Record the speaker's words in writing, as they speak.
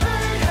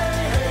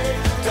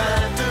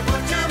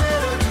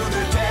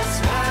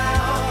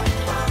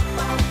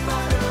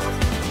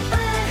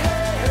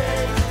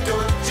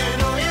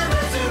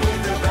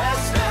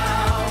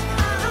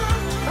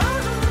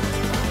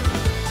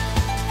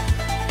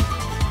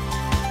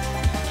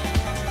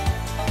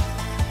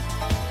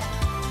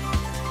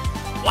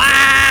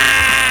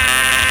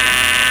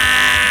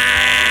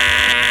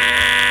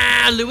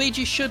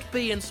Waluigi should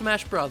be in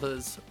Smash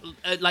Brothers,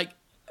 like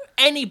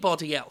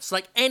anybody else,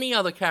 like any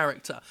other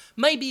character.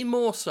 Maybe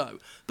more so.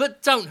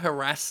 But don't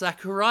harass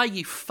Sakurai,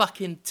 you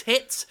fucking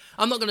tit.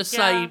 I'm not going to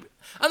say...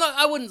 And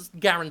I wouldn't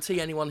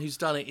guarantee anyone who's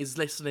done it is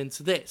listening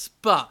to this,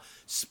 but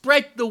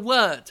spread the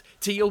word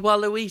to your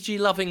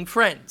Waluigi-loving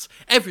friends.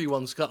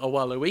 Everyone's got a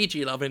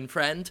Waluigi-loving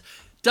friend.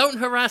 Don't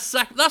harass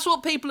Sakurai. That's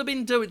what people have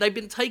been doing. They've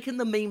been taking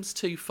the memes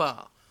too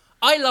far.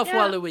 I love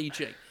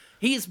Waluigi.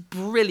 He is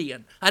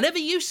brilliant. I never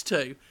used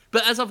to,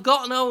 but as I've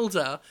gotten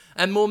older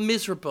and more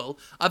miserable,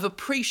 I've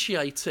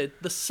appreciated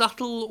the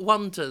subtle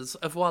wonders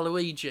of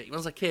Waluigi. When I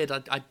was a kid,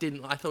 I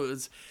didn't. I thought it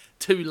was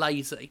too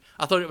lazy.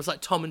 I thought it was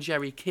like Tom and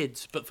Jerry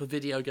Kids, but for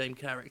video game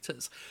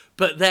characters.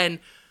 But then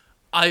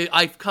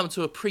I've come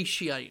to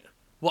appreciate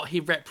what he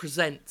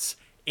represents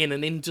in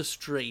an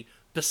industry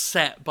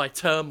beset by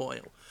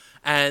turmoil.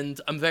 And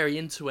I'm very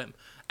into him.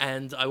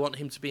 And I want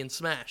him to be in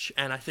Smash.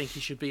 And I think he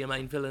should be a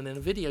main villain in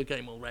a video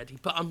game already.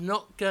 But I'm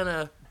not going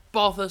to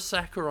bother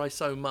Sakurai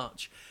so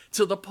much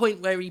to the point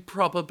where he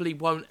probably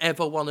won't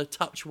ever want to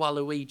touch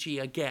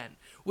Waluigi again.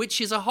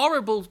 Which is a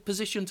horrible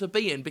position to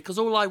be in, because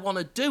all I want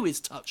to do is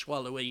touch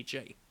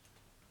Waluigi.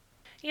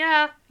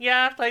 Yeah,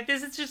 like,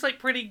 this is just, like,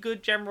 pretty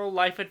good general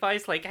life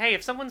advice. Like, hey,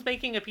 if someone's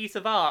making a piece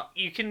of art,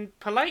 you can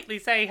politely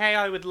say, hey,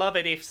 I would love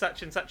it if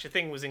such and such a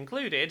thing was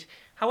included.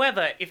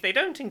 However, if they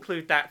don't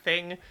include that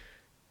thing,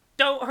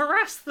 don't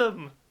harass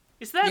them.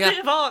 It's their bit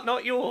of art,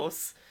 not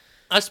yours.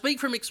 I speak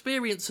from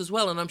experience as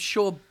well, and I'm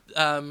sure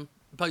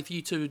both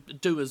you two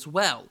do as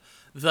well,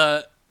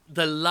 the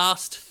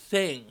last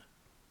thing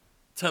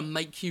to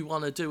make you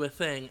want to do a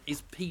thing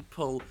is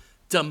people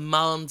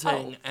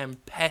demanding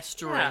and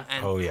pestering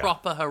and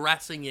proper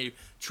harassing you,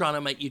 trying to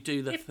make you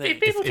do the thing.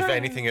 If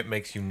anything, it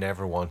makes you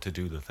never want to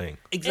do the thing.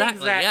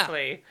 Exactly.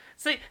 Yeah.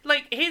 So,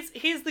 like,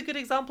 here's the good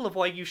example of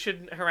why you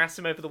shouldn't harass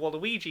him over the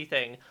Waluigi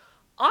thing.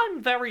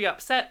 I'm very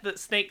upset that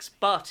Snake's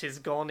butt is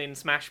gone in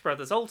Smash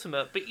Bros.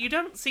 Ultimate, but you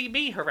don't see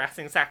me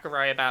harassing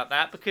Sakurai about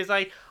that, because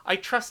I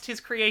trust his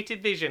creative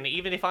vision,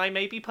 even if I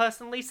may be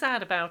personally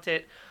sad about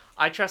it.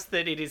 I trust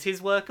that it is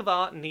his work of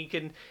art, and he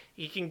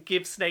can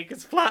give Snake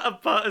as flat a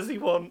butt as he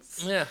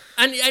wants. Yeah,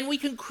 and we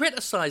can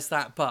criticise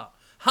that butt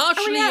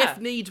harshly if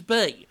need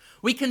be.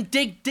 We can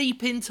dig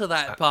deep into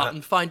that butt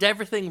and find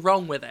everything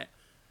wrong with it.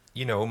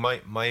 You know,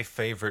 my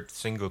favourite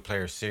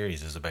single-player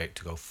series is about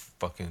to go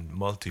fucking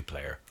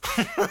multiplayer.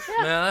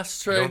 Yeah,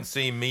 that's true. You don't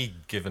see me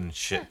giving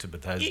shit to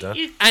Bethesda.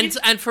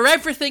 And for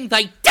everything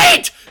they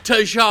did to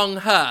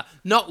Zhong He,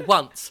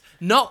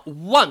 not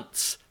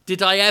once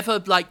did I ever,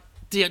 like,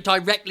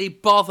 directly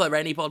bother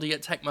anybody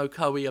at Tecmo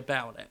Koei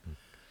about it.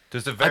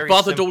 I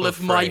bothered all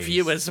of my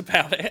viewers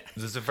about it.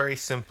 There's a very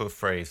simple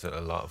phrase that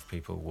a lot of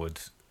people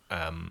would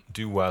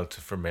do well to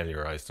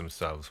familiarise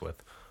themselves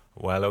with.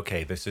 Well,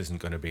 okay, this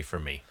isn't going to be for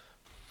me.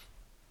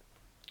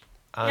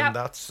 And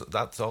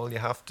that's all you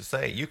have to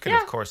say. You can,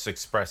 of course,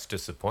 express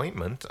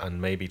disappointment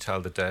and maybe tell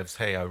the devs,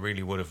 hey, I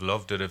really would have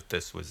loved it if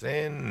this was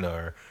in,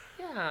 or...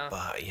 Yeah.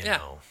 But, you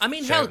know... I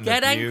mean, hell,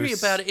 get angry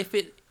about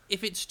it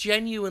if it's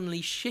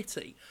genuinely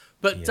shitty.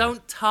 But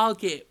don't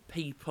target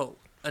people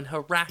and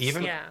harass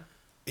them.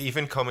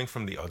 Even coming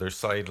from the other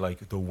side,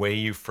 like, the way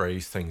you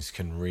phrase things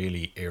can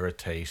really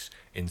irritate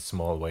in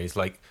small ways.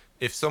 Like,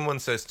 if someone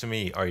says to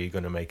me, are you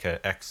going to make an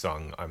X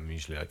song? I'm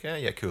usually like,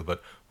 yeah, cool.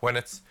 But when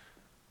it's,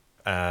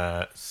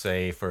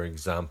 say, for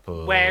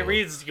example... Where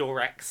is your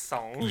X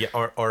song? Yeah,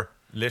 or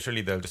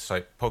literally they'll just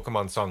type,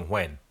 Pokemon song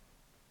when?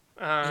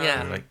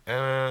 Yeah. I'm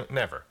like,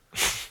 never.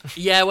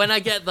 Yeah, when I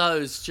get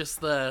those,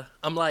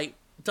 I'm like,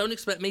 don't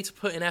expect me to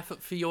put in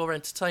effort for your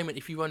entertainment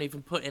if you won't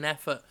even put in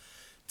effort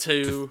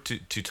to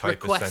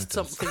type request a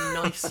sentence. something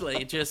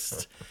nicely.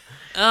 Just,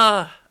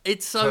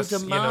 it's so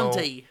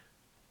demanding.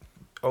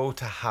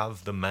 To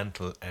have the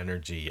mental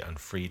energy and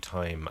free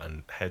time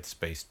and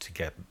headspace to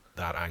get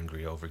that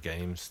angry over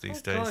games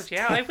these days. God,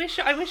 yeah. I wish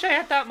I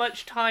had that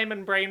much time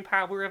and brain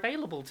power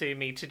available to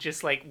me to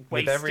just, like,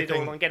 waste it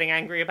all on getting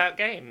angry about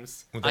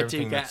games. I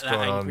do get that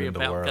angry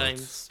about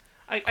games.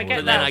 I get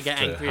that. Then I get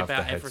angry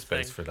about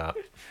everything. For that.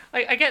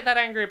 I get that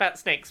angry about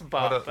Snake's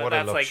butt, but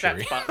that's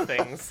butt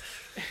things.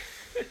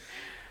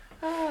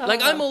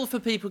 Like, I'm all for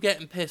people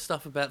getting pissed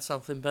off about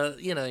something, but,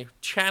 you know,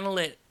 channel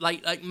it.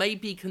 Like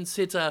maybe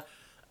consider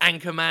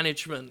anger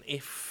management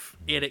if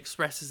it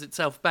expresses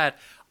itself bad.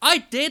 I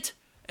did,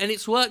 and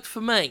it's worked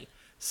for me.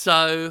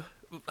 So,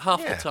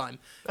 half the time.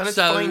 And it's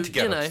fine to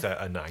get upset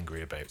and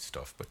angry about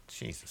stuff, but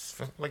Jesus.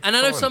 Like, and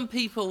I know some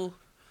people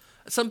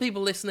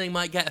listening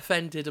might get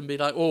offended and be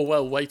like, oh,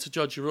 well, way to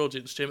judge your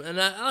audience, Jim. And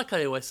like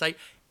I always say,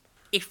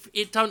 if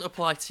it don't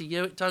apply to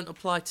you, it don't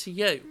apply to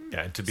you.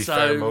 Yeah, and to be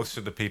fair, most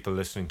of the people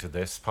listening to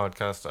this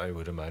podcast, I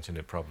would imagine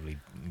it probably,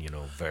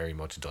 very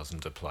much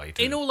doesn't apply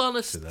to. In all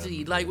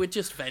honesty, we're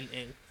just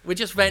venting. We're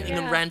just venting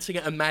and ranting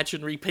at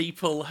imaginary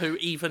people who,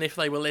 even if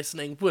they were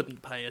listening,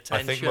 wouldn't pay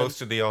attention. I think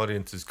most of the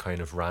audience is kind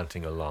of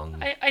ranting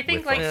along. I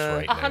think with like us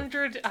right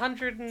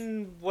 100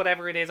 and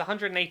whatever it is,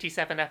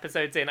 187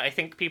 episodes in, I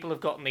think people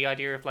have gotten the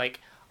idea of like,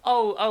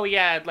 oh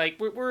yeah, like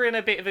we're in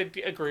a bit of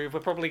a groove.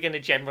 We're probably going to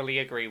generally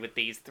agree with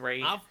these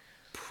three.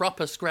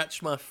 proper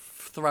scratched my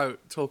throat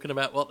talking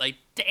about what they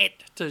did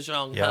to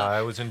Jean. Yeah,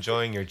 I was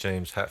enjoying your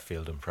James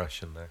Hetfield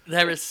impression there.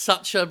 There is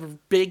such a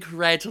big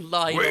red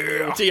line on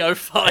the audio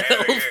file.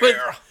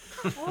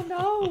 Oh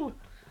no!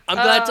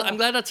 I'm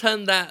glad I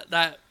turned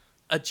that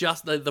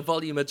adjust the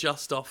volume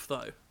adjust off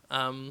though.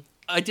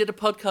 I did a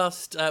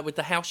podcast with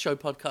the House Show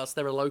podcast.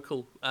 They're a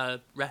local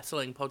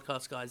wrestling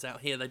podcast guys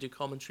out here. They do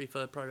commentary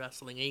for Pro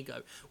Wrestling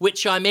Ego,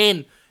 which I'm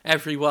in,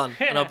 everyone.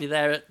 And I'll be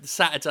there at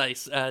Saturday,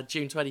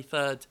 June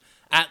 23rd,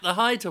 at the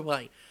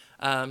Hideaway.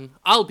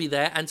 I'll be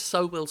there, and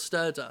so will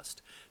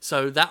Stardust.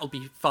 So that'll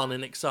be fun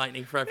and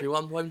exciting for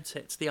everyone, won't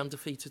it? The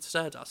undefeated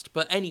Stardust.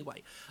 But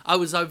anyway, I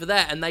was over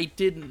there, and they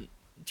didn't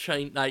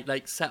change,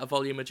 like set a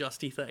volume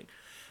adjusty thing.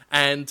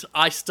 And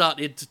I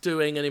started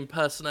doing an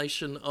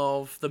impersonation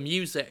of the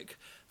music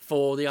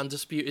for the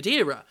Undisputed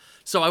Era.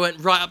 So I went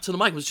right up to the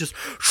mic and was just,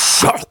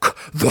 shock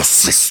the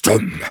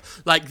system,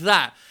 like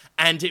that.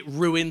 And it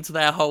ruined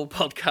their whole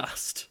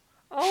podcast.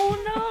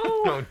 Oh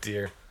no! Oh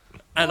dear.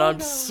 And I'm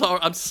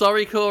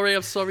sorry, Corey.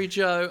 I'm sorry,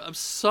 Joe. I'm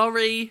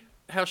sorry,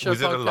 House Show Was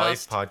podcast. it a live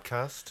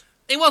podcast?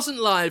 It wasn't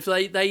live.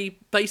 They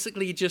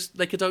basically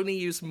they could only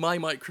use my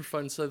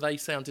microphone, so they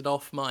sounded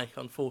off mic,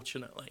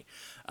 unfortunately.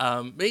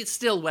 It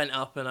still went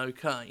up and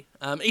okay.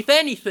 If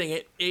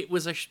anything,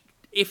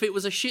 if it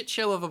was a shit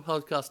show of a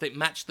podcast, it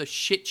matched the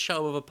shit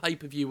show of a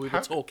pay-per-view we were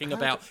talking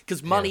about,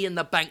 because Money in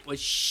the Bank was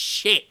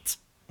shit.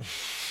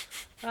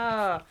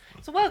 So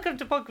welcome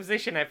to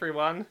Podquisition,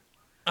 everyone.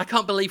 I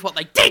can't believe what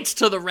they did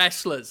to the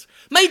wrestlers.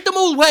 Made them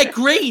all wear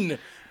green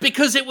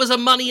because it was a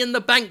Money in the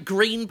Bank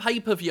green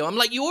pay-per-view. I'm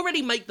like, you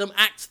already make them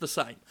act the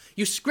same.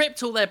 You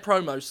script all their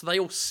promos so they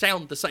all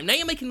sound the same. Now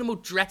you're making them all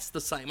dress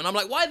the same. And I'm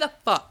like, why the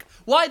fuck?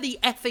 Why the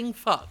effing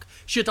fuck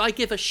should I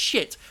give a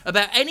shit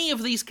about any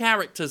of these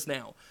characters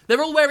now?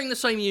 They're all wearing the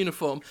same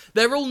uniform.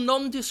 They're all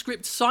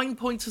nondescript sign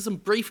pointers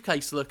and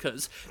briefcase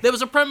lookers. There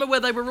was a promo where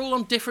they were all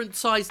on different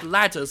sized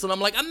ladders, and I'm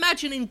like,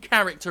 imagine in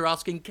character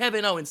asking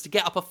Kevin Owens to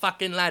get up a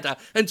fucking ladder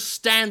and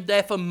stand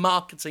there for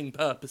marketing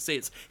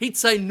purposes. He'd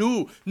say,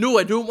 no,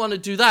 I don't want to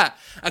do that.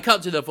 I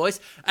can't do the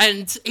voice.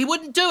 And he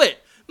wouldn't do it.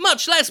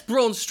 Much less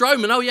Braun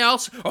Strowman.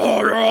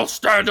 I'll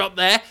stand up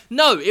there.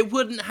 No, it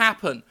wouldn't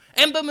happen.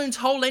 Ember Moon's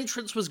whole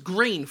entrance was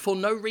green for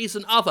no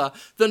reason other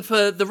than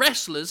for the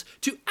wrestlers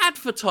to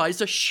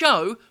advertise a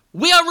show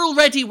we are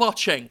already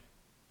watching.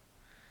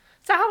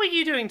 So how are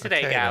you doing today,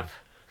 Okay, Gav?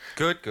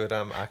 Good.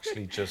 I'm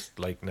actually just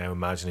like now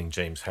imagining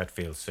James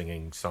Hetfield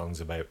singing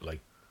songs about like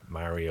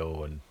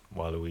Mario and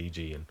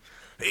Waluigi and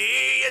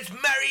hey, it's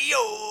Mario.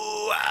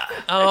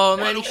 Oh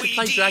man, he should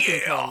play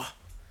Dragon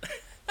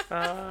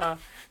Con.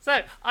 So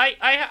I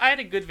had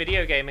a good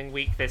video gaming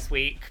week this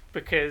week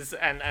because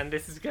and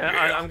this is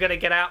I'm gonna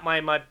get out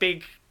my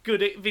big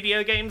good at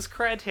video games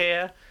cred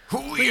here.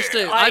 Please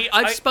do.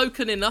 I've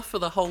spoken enough for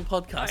the whole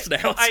podcast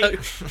now.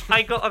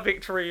 I got a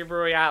victory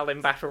royale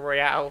in Battle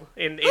Royale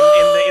in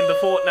the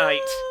Fortnite.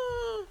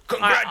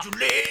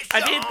 Congratulations!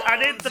 I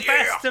did the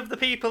best of the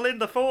people in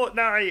the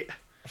Fortnite.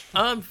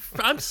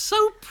 I'm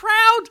so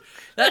proud.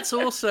 That's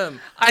awesome.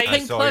 I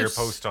saw your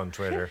post on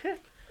Twitter.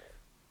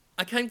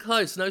 I came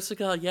close, no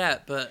cigar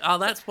yet, but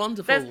that's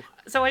wonderful.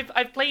 So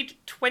I've played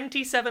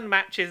 27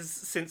 matches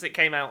since it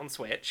came out on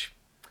Switch,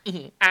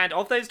 and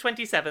of those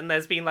 27,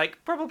 there's been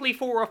like probably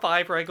 4 or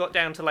 5 where I got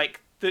down to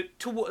like the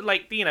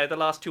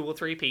last 2 or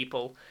 3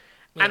 people,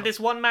 and this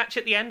one match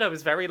at the end I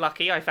was very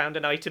lucky. I found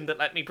an item that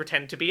let me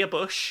pretend to be a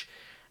bush,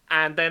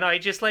 and then I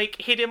just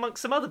like hid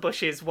amongst some other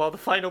bushes while the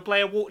final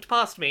player walked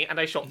past me,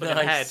 and I shot them in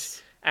the head,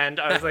 and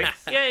I was like,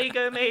 "Yay,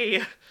 go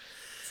me!"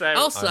 So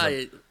I'll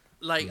say.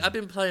 Like, I've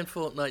been playing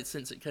Fortnite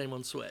since it came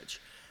on Switch,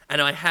 and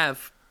I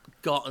have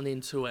gotten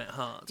into it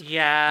hard.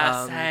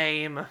 Yeah,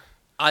 same.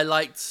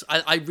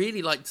 I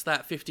really liked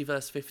that 50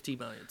 vs 50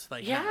 mode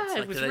they had.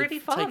 It was really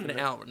fun. They've taken it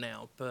out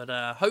now, but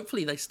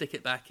hopefully they stick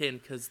it back in,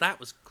 because that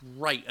was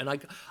great, and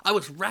I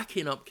was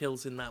racking up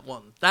kills in that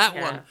one.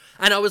 One,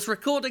 and I was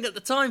recording at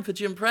the time for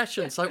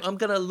Gimpression, so I'm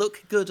going to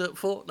look good at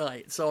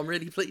Fortnite, so I'm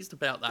really pleased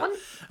about that.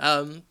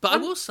 I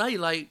will say,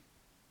 like...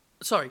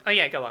 Sorry. Oh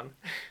yeah, go on.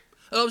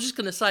 I was just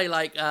going to say,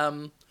 like,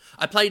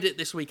 I played it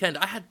this weekend.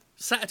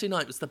 Saturday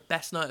night was the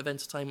best night of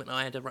entertainment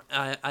I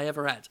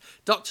ever had.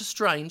 Doctor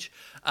Strange,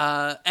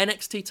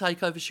 NXT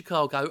TakeOver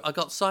Chicago. I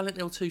got Silent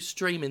Hill 2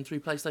 streaming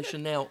through PlayStation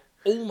Now,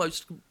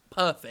 almost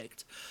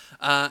perfect,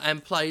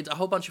 and played a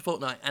whole bunch of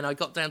Fortnite. And I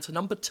got down to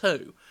number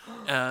 2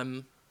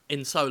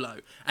 in solo.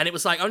 And it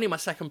was like only my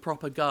second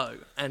proper go.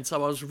 And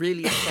so I was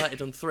really excited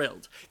and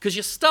thrilled. Because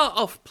you start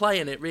off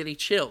playing it really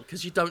chill,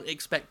 because you don't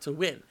expect to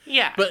win.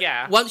 But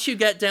once you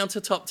get down to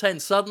top 10,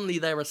 suddenly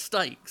there are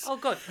stakes. Oh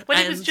god. When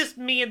it was just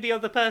me and the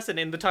other person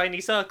in the tiny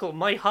circle,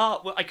 my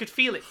heart, I could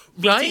feel it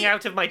beating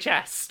out of my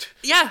chest.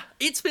 Yeah,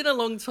 it's been a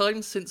long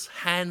time since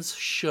hands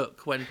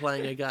shook when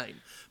playing a game.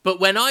 But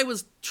when I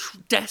was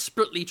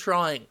desperately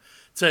trying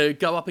to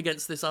go up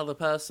against this other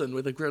person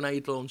with a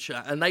grenade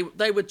launcher, and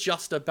they were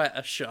just a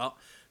better shot,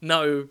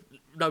 no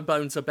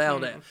bones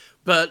about it.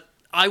 But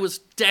I was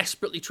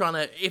desperately trying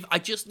to... If I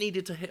just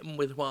needed to hit them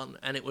with one,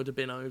 and it would have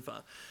been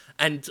over.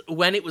 And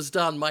when it was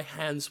done, my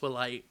hands were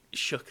like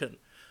shooken.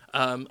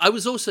 I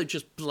was also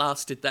just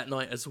blasted that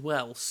night as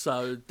well,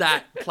 so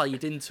that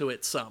played into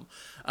it some.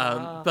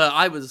 But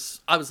I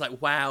was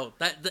like, wow,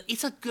 that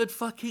it's a good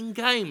fucking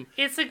game.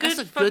 It's a That's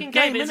good fucking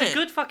game. It's isn't a it?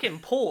 good fucking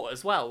port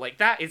as well. Like,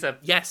 that is a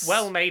Yes.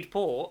 well-made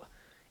port.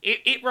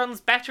 It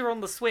runs better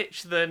on the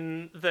Switch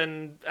than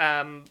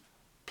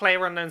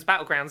PlayerUnknown's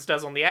Battlegrounds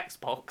does on the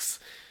Xbox.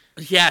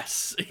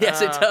 Yes, it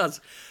does.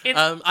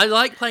 it's- I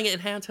like playing it in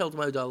handheld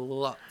mode a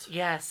lot.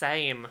 Yeah,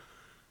 same.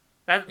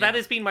 That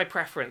has been my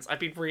preference. I've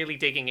been really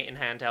digging it in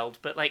handheld,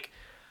 but like,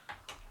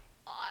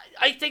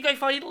 I think I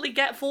finally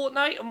get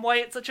Fortnite and why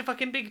it's such a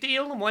fucking big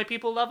deal and why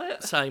people love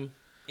it. Same.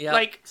 Yeah.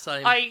 Like,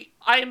 same. I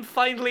am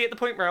finally at the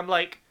point where I'm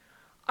like,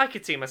 I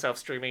could see myself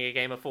streaming a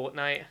game of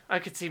Fortnite. I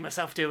could see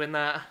myself doing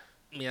that.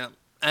 Yeah,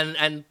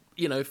 and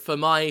you know, for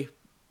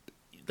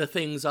the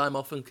things I'm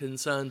often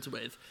concerned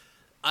with,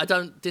 I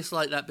don't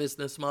dislike that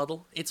business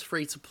model. It's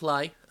free to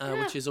play,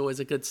 which is always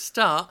a good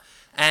start,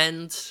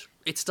 and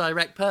it's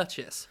direct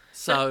purchase,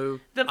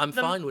 so I'm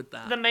fine with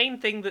that. The main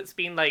thing that's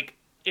been like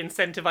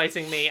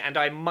incentivizing me, and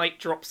I might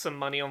drop some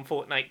money on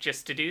Fortnite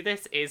just to do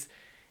this, is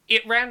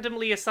it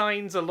randomly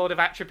assigns a lot of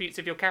attributes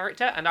of your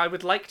character, and I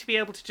would like to be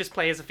able to just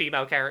play as a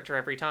female character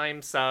every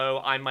time, so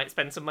I might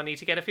spend some money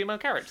to get a female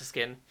character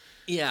skin.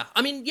 Yeah,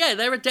 I mean, yeah,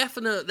 there are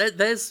definite.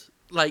 There's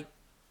like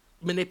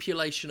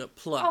manipulation at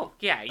play. Oh,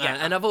 yeah.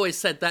 And I've always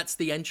said that's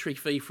the entry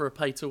fee for a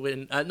pay to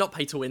win. Not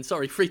pay to win,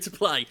 sorry, free to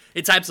play.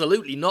 It's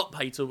absolutely not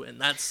pay to win.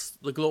 That's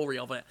the glory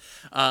of it.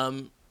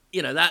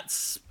 You know,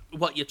 that's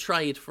what you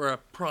trade for a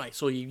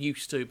price, or you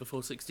used to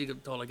before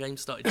 $60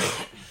 games started.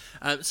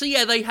 So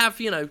yeah, they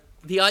have, you know,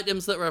 the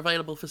items that are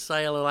available for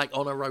sale are like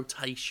on a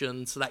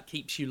rotation, so that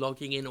keeps you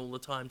logging in all the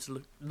time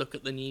to look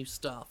at the new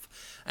stuff.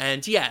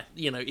 And yeah,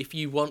 you know, if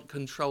you want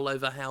control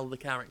over how the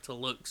character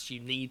looks, you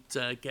need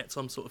to get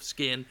some sort of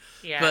skin.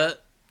 Yeah.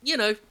 But, you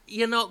know,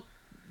 you're not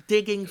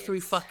digging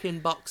through fucking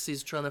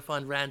boxes trying to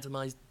find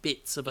randomized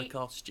bits of a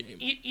costume.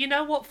 You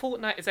know what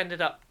Fortnite has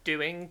ended up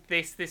doing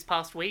this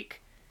past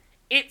week?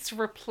 It's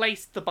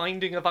replaced the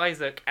Binding of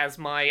Isaac as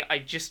my, I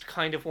just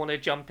kind of want to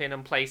jump in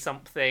and play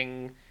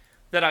something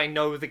that I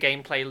know the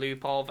gameplay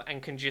loop of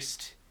and can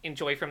just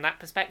enjoy from that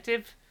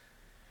perspective.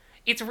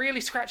 It's really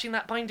scratching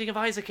that Binding of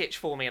Isaac itch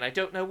for me, and I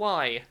don't know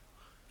why.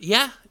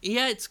 Yeah,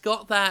 it's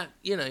got that,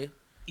 you know,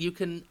 you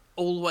can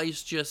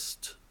always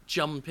just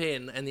jump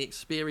in and the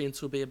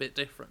experience will be a bit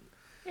different.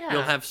 Yeah.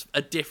 You'll have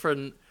a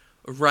different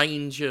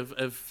range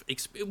of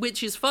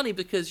which is funny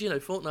because, you know,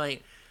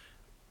 Fortnite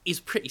is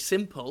pretty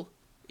simple.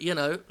 You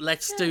know,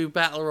 let's do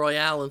Battle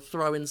Royale and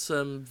throw in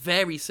some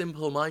very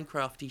simple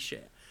Minecrafty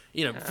shit.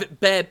 You know,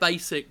 bare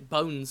basic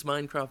bones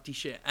Minecrafty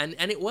shit. And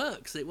it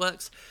works. It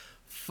works.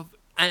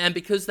 And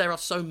because there are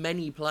so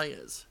many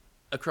players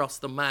across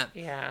the map,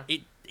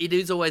 it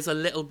is always a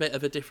little bit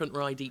of a different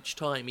ride each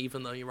time,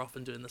 even though you're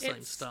often doing the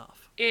same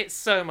stuff. It's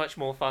so much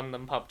more fun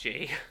than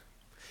PUBG.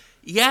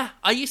 Yeah,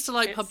 I used to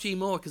like PUBG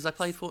more because I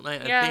played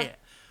Fortnite a bit.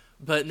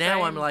 But now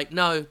Same. I'm like,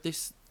 no,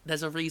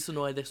 there's a reason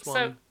why this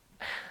one...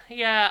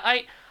 Yeah,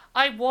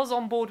 I was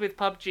on board with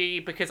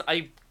PUBG because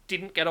I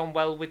didn't get on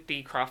well with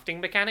the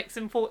crafting mechanics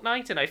in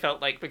Fortnite, and I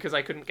felt like because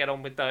I couldn't get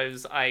on with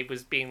those, I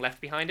was being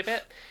left behind a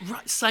bit.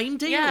 Right, same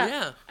deal,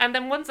 yeah. And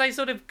then once I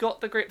sort of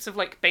got the grips of,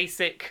 like,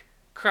 basic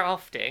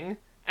crafting,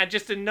 and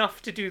just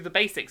enough to do the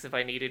basics if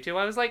I needed to,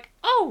 I was like,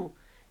 oh,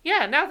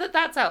 yeah, now that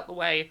that's out the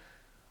way,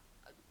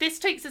 this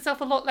takes itself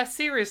a lot less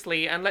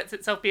seriously and lets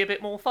itself be a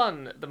bit more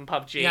fun than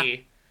PUBG.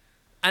 Yeah.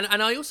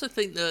 And I also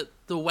think that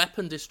the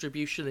weapon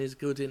distribution is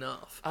good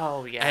enough.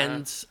 Oh, yeah.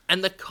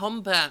 And the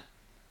combat,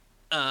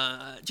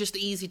 just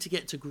easy to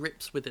get to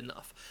grips with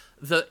enough,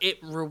 that it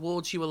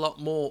rewards you a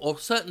lot more, or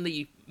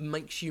certainly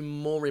makes you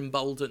more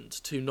emboldened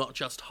to not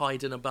just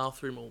hide in a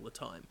bathroom all the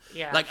time.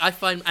 Yeah. Like, I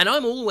find, and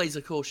I'm always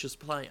a cautious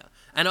player,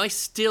 and I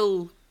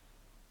still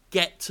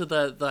get to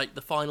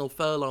the final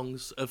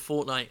furlongs of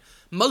Fortnite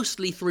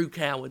mostly through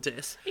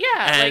cowardice,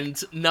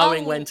 and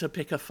knowing when to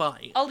pick a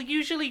fight. I'll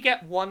usually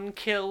get one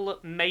kill,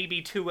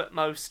 maybe two at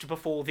most,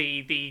 before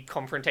the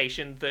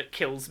confrontation that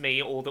kills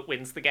me or that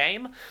wins the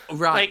game.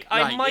 Right,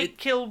 I might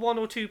kill one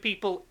or two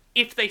people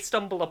if they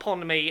stumble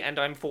upon me and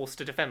I'm forced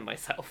to defend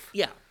myself.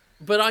 Yeah,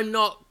 but I'm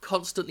not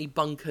constantly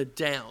bunkered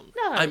down.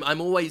 No. I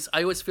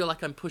always feel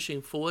like I'm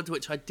pushing forward,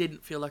 which I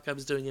didn't feel like I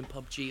was doing in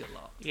PUBG a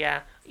lot.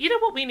 Yeah. You know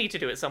what we need to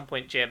do at some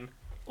point, Jim?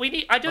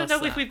 I don't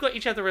know if we've got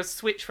each other as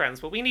Switch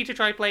friends, but we need to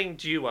try playing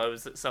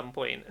duos at some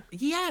point.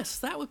 Yes,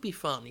 that would be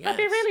fun. Yes. That'd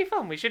be really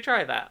fun. We should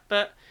try that.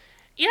 But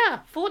yeah,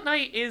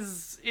 Fortnite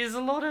is a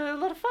lot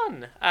of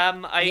fun.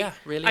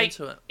 Really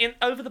into it.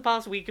 Over the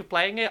past week of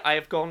playing it, I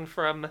have gone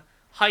from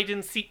hide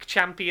and seek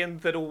champion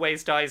that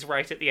always dies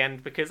right at the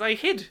end because I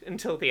hid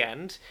until the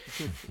end.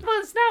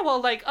 Whereas now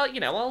I'll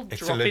It's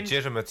drop a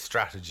legitimate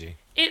strategy.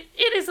 It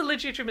is a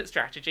legitimate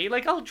strategy.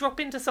 Like, I'll drop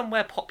into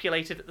somewhere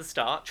populated at the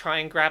start, try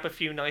and grab a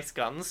few nice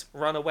guns,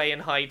 run away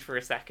and hide for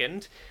a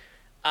second,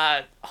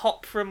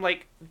 hop from,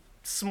 like,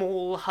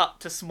 small hut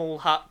to small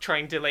hut,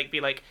 trying to, like, be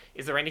like,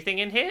 is there anything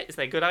in here? Is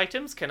there good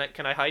items? Can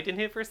I hide in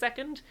here for a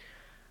second?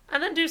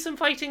 And then do some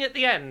fighting at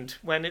the end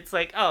when it's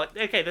like, oh,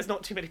 okay, there's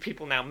not too many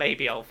people now.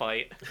 Maybe I'll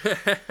fight.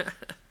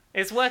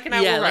 It's working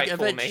out all right for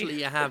me. Eventually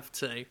you have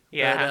to.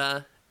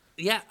 Yeah.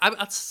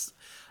 But,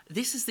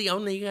 this is the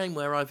only game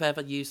where I've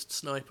ever used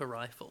sniper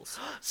rifles.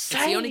 Same.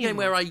 It's the only game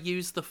where I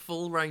use the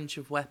full range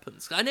of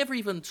weapons. I never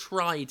even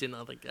tried in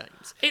other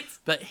games.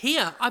 But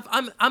here,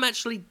 I'm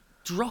actually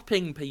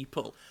dropping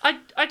people.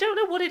 I don't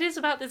know what it is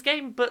about this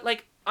game, but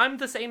like I'm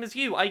the same as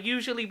you. I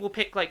usually will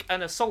pick like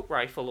an assault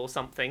rifle or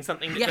something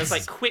that does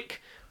like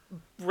quick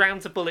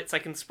rounds of bullets I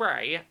can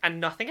spray and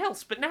nothing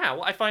else. But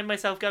now I find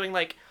myself going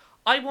like,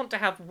 I want to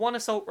have one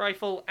assault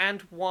rifle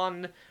and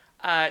one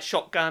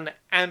shotgun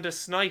and a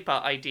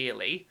sniper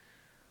ideally.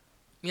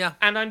 Yeah.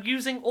 And I'm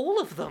using all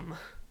of them.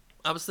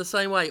 I was the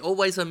same way.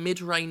 Always a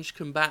mid-range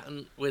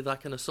combatant with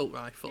like an assault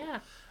rifle. Yeah.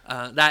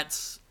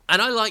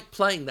 And I like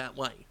playing that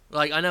way.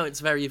 Like, I know it's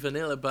very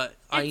vanilla, but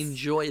I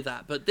enjoy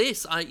that. But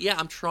this,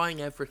 I'm trying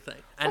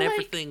everything. And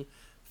everything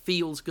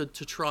feels good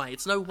to try.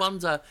 It's no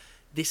wonder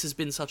this has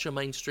been such a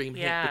mainstream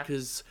hit,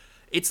 because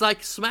it's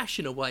like Smash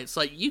in a way. It's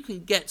like you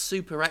can get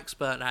super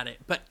expert at it,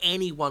 but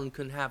anyone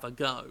can have a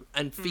go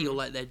and feel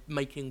like they're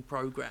making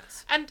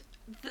progress. And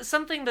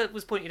something that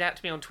was pointed out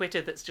to me on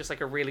Twitter that's just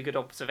like a really good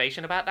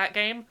observation about that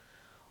game,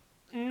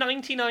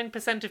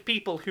 99% of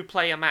people who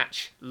play a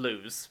match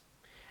lose.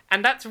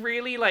 And that's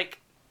really,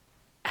 like,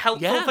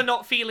 helpful for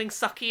not feeling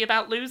sucky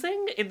about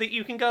losing, in that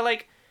you can go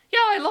like, yeah,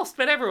 I lost,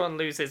 but everyone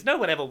loses. No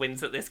one ever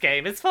wins at this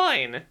game. It's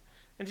fine.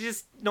 And you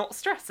just not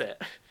stress it.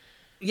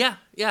 Yeah.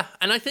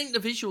 And I think the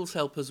visuals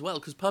help as well,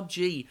 because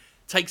PUBG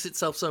takes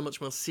itself so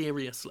much more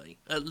seriously,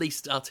 at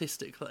least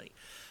artistically.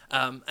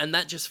 And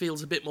that just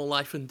feels a bit more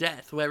life and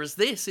death. Whereas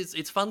this,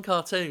 it's fun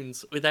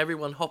cartoons with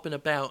everyone hopping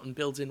about and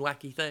building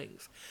wacky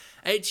things.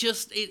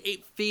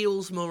 It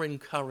feels more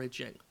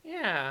encouraging.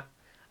 Yeah.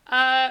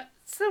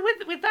 So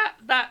with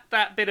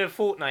that bit of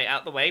Fortnite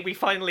out the way, we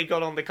finally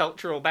got on the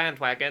cultural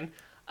bandwagon.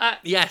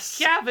 Yes,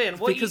 Gavin,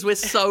 because we're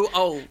so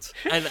old,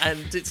 and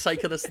it's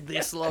taken us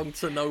this long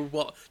to know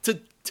what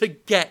to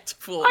get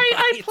Fortnite.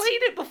 I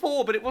played it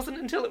before, but it wasn't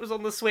until it was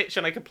on the Switch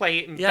and I could play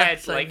it in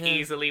bed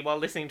easily while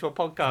listening to a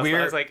podcast.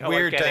 I was like,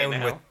 I get it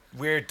now.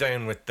 We're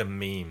down with the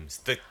memes.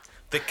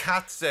 The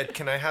cat said,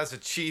 "Can I has a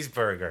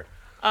cheeseburger?"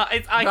 I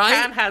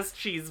can has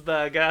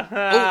cheeseburger.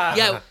 Oh,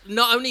 yeah,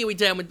 not only are we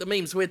down with the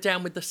memes, we're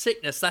down with the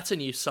sickness. That's a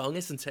new song,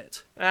 isn't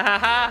it?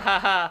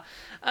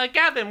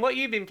 Gavin, what have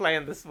you been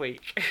playing this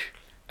week?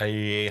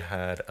 I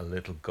had a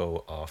little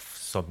go of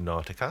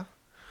Subnautica,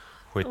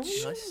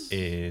 which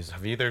is...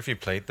 Have either of you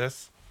played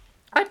this?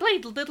 I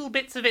played little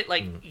bits of it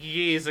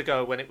years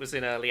ago when it was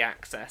in early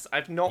access.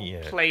 I've not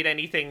played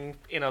anything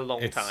in a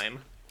long time.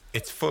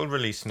 It's full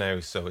release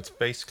now, so it's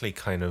basically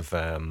kind of...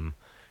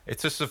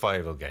 it's a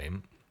survival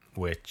game,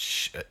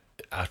 which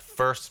at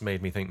first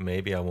made me think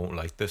maybe I won't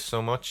like this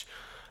so much.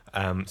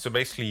 So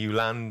basically you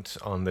land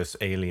on this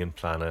alien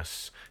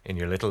planet in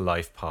your little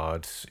life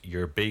pod.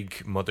 Your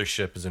big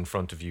mothership is in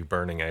front of you,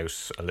 burning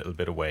out a little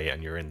bit away,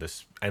 and you're in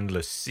this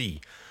endless sea.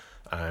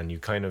 And you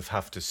kind of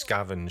have to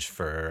scavenge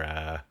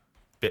for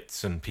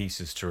bits and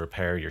pieces to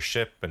repair your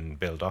ship and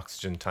build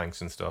oxygen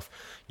tanks and stuff.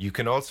 You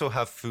can also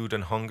have food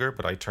and hunger,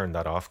 but I turned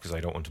that off because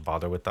I don't want to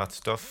bother with that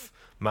stuff.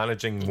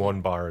 Managing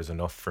one bar is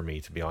enough for me,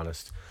 to be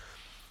honest.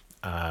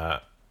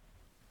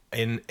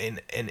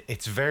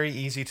 It's very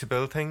easy to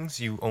build things.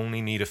 You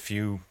only need a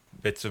few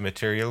bits of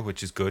material,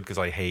 which is good because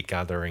I hate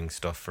gathering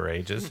stuff for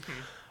ages.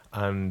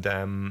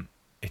 And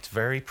it's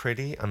very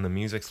pretty and the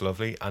music's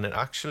lovely. And it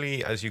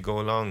actually, as you go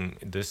along,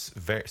 this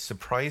very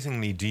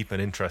surprisingly deep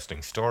and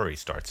interesting story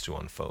starts to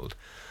unfold.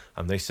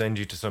 And they send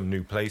you to some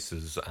new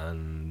places,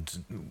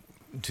 and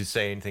to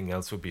say anything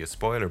else would be a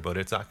spoiler, but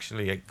it's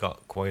actually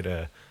got quite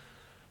an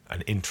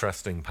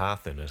interesting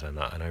path in it, and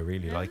I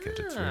really like it.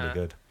 It's really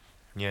good.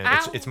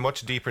 Yeah, it's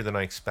much deeper than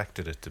I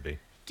expected it to be.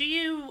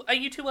 Are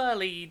you too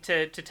early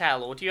to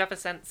tell, or do you have a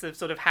sense of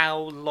sort of how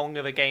long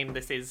of a game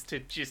this is to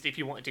just, if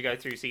you wanted to go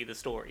through, see the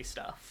story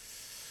stuff?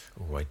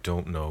 Oh, I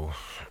don't know.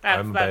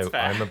 That's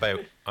fair.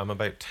 I'm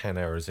about 10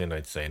 hours in,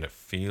 I'd say, and it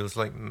feels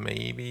like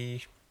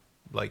maybe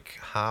like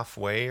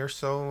halfway or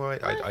so.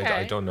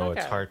 I don't know. Okay.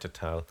 It's hard to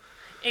tell.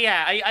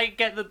 Yeah, I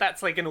get that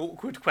that's like an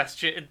awkward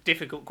question, a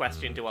difficult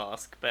question to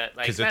ask, but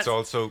like, because it's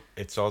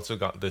also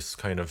got this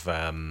kind of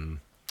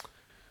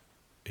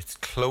it's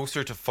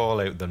closer to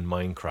Fallout than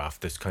Minecraft,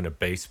 this kind of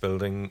base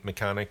building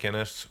mechanic in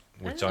it,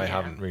 which I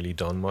haven't really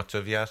done much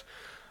of yet.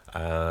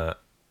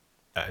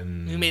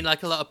 And you mean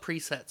like a lot of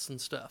presets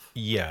and stuff?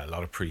 Yeah, a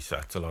lot of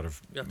presets, a lot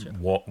of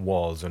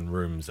walls and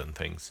rooms and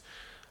things.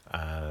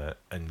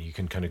 And you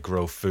can kind of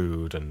grow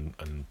food and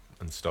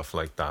stuff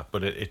like that.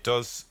 But it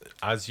does,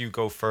 as you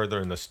go further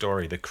in the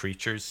story, the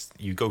creatures,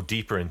 you go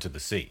deeper into the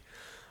sea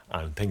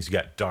and things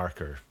get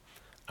darker.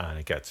 And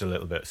it gets a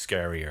little bit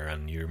scarier,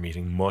 and you're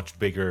meeting much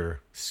bigger,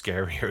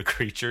 scarier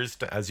creatures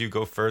as you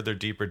go further,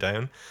 deeper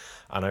down.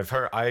 And I've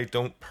heard, I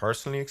don't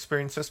personally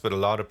experience this, but a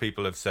lot of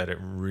people have said it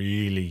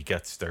really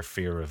gets their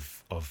fear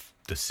of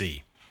the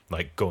sea,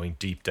 like going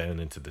deep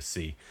down into the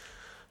sea.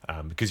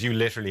 because you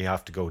literally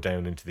have to go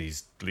down into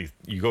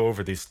you go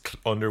over this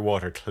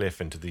underwater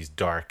cliff into these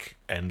dark,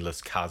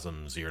 endless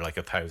chasms. You're like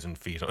 1,000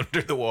 feet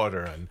under the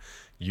water, and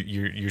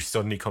you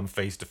suddenly come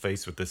face to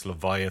face with this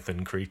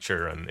leviathan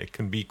creature, and it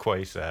can be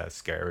quite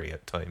scary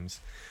at times.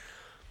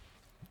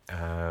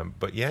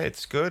 But yeah,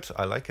 it's good.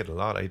 I like it a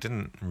lot. I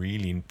didn't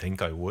really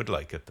think I would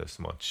like it this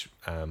much.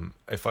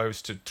 If I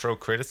was to throw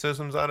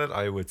criticisms at it,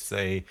 I would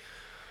say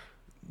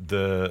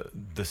the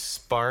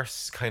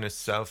sparse kind of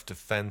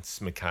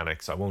self-defense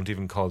mechanics, I won't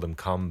even call them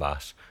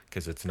combat,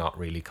 because it's not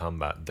really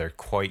combat. They're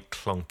quite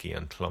clunky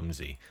and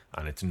clumsy,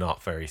 and it's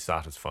not very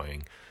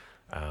satisfying.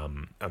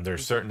 And there are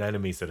certain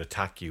enemies that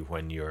attack you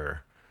when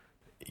you're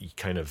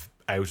kind of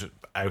out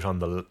on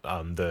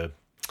the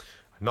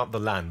not the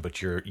land,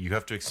 but you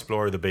have to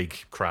explore the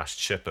big crashed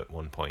ship at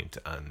one point,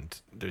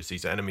 and there's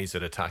these enemies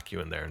that attack you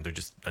in there, and they're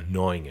just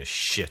annoying as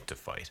shit to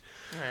fight.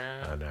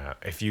 And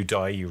if you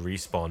die, you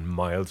respawn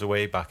miles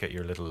away back at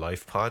your little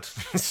life pod.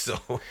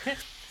 So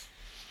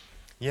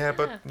yeah,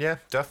 but yeah,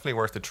 definitely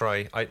worth a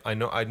try. I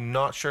know I'm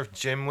not sure if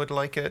Jim would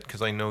like it,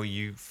 because I know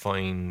you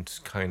find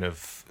kind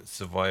of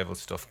survival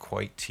stuff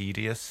quite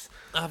tedious.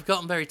 I've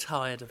gotten very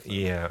tired of them.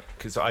 Yeah,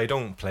 because I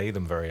don't play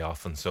them very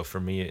often, so for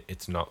me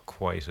it's not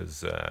quite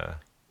as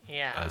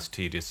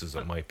tedious as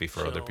it might be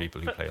for other people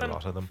who play a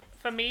lot of them.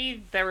 For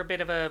me, they're a bit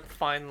of a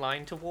fine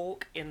line to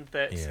walk, in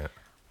that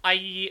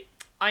I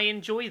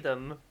enjoy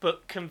them,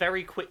 but can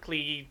very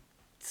quickly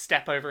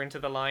step over into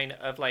the line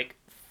of like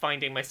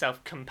finding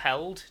myself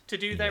compelled to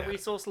do their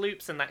resource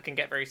loops, and that can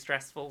get very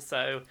stressful.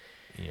 So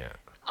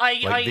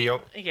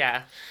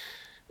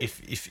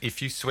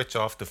If you switch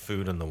off the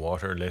food and the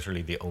water,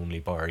 literally the only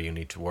bar you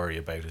need to worry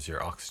about is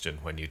your oxygen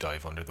when you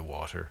dive under the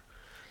water.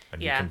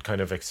 And you can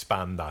kind of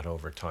expand that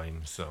over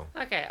time. So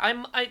okay,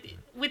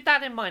 with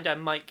that in mind, I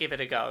might give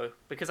it a go,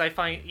 because I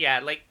find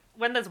like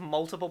when there's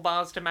multiple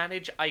bars to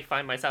manage, I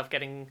find myself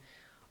getting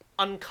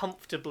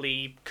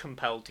uncomfortably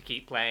compelled to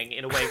keep playing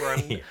in a way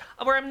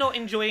where I'm not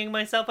enjoying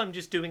myself. I'm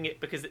just doing it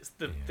because it's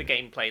the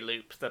gameplay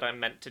loop that I'm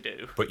meant to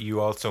do. But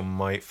you also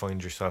might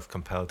find yourself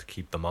compelled to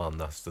keep them on.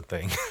 That's the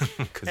thing,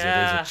 because it is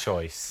a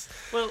choice.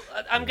 Well,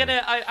 I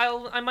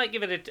might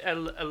give it a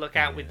look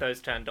out with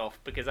those turned off,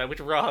 because I would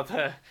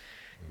rather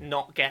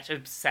not get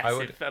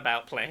obsessive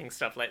about playing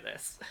stuff like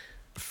this.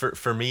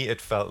 For me,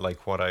 it felt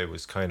like what I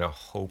was kind of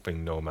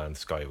hoping No Man's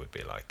Sky would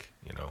be like.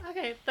 You know.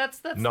 Okay,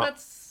 that's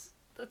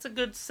a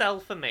good sell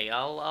for me.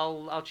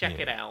 I'll check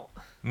it out.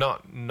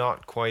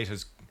 Not quite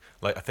as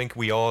like, I think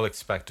we all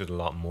expected a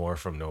lot more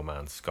from No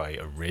Man's Sky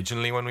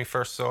originally when we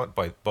first saw it.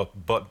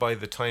 But by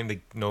the time the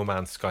No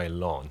Man's Sky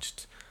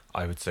launched,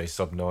 I would say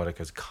Subnautica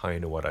is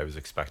kind of what I was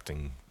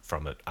expecting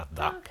from it at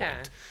that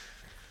point.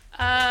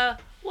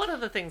 What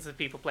other things have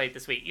people played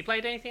this week? You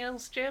played anything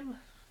else, Jim?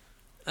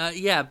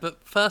 Yeah,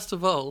 but first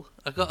of all,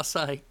 I've got to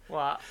say,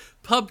 what?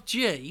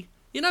 PUBG.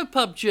 You know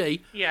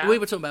PUBG? Yeah. We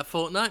were talking about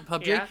Fortnite,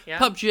 PUBG. Yeah.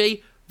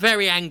 PUBG,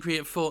 very angry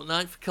at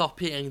Fortnite for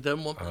copying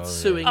them,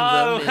 suing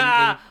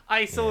them.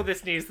 I saw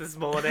this news this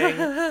morning.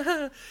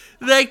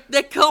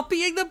 They're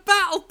copying the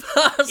Battle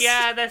Pass!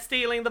 Yeah, they're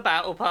stealing the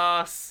Battle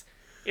Pass.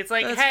 It's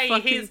like, That's hey,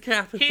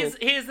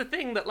 here's the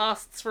thing that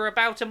lasts for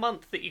about a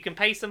month that you can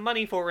pay some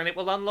money for, and it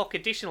will unlock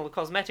additional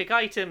cosmetic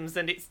items,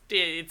 and it's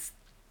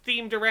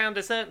themed around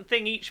a certain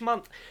thing each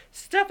month.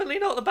 It's definitely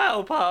not the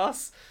Battle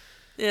Pass.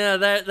 Yeah,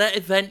 their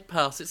Event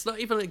Pass. It's not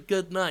even a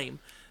good name.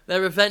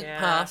 Their Event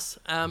Pass.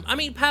 I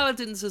mean,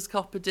 Paladins has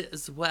copied it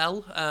as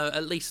well,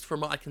 at least from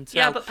what I can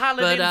tell. Yeah, but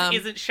Paladins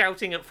isn't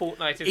shouting at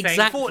Fortnite and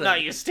saying,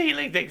 Fortnite, you're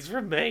stealing things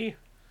from me.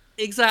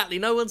 Exactly.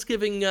 No one's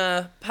giving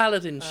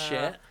Paladins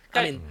shit.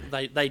 I mean,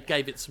 they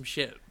gave it some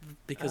shit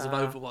because of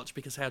Overwatch,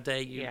 because how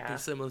dare you be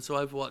similar to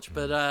Overwatch,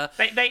 but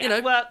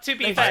well, to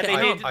be fair,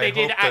 they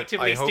did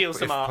actively steal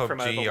some art from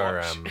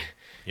Overwatch.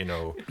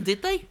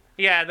 Did they?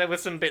 Yeah, there were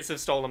some bits of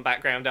stolen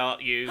background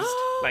art used.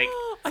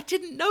 I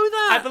didn't know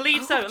that. I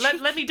believe so.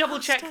 Let me double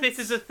check this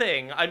is a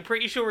thing. I'm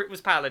pretty sure it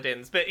was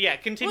Paladins, but yeah,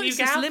 continue. What is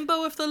this,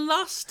 Limbo of the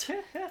Lost?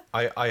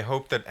 I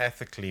hope that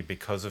ethically,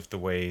 because of the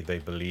way they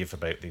believe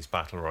about these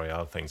battle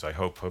royale things, I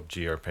hope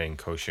PUBG are paying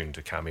Koshun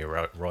to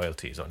cameo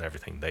royalties on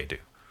everything they do.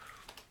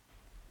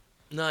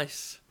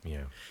 Nice.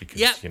 Yeah.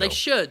 Because, they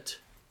should.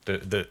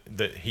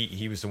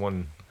 He was the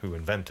one who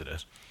invented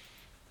it.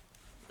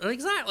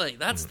 Exactly.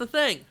 That's the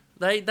thing.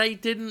 They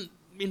didn't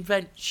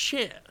invent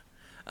shit.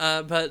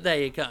 But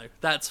there you go.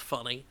 That's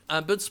funny.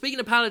 But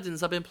speaking of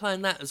Paladins, I've been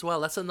playing that as well.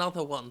 That's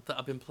another one that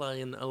I've been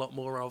playing a lot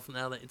more of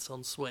now that it's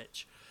on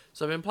Switch.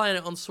 So I've been playing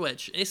it on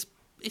Switch.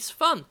 It's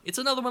fun. It's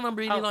another one I'm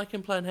really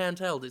liking playing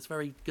handheld. It's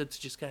very good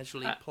to just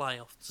casually play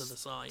off to the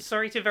side.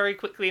 Sorry to very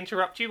quickly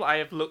interrupt you. I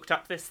have looked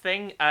up this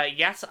thing.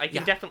 Yes, I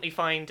can definitely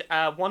find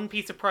one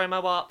piece of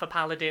promo art for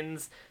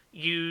Paladins,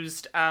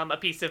 used a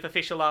piece of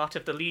official art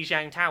of the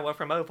Lijiang Tower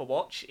from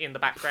Overwatch in the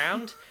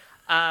background.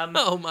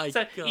 Oh my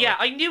god. Yeah,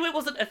 I knew it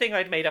wasn't a thing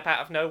I'd made up out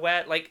of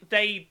nowhere. Like,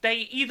 they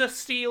either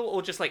steal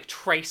or just, like,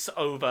 trace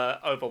over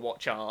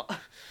Overwatch art.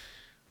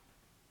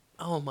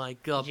 Oh my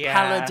god. Yeah.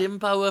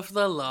 Paladimbo of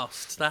the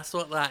Lost. That's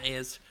what that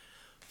is.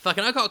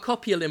 Fucking, I got a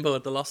copy of Limbo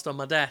of the Lost on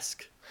my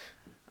desk.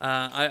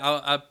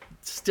 I've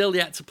still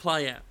yet to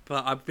play it,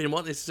 but I've been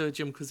wanting to do a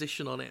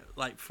Jimquisition on it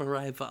like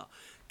forever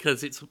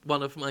because it's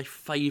one of my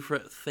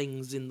favourite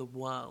things in the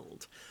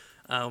world.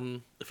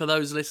 For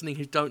those listening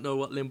who don't know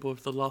what Limbo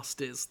of the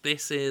Lost is,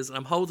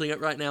 I'm holding it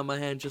right now in my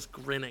hand, just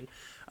grinning.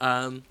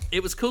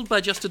 It was called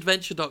by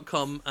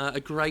JustAdventure.com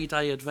a Grade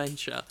A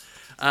adventure.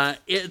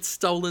 It had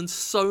stolen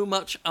so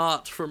much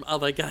art from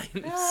other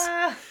games.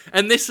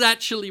 And this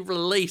actually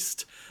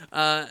released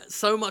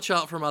so much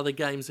art from other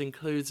games,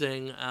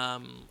 including, I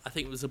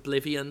think it was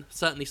Oblivion,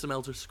 certainly some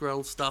Elder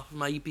Scrolls stuff,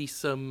 maybe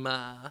some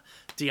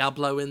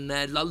Diablo in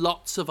there,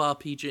 lots of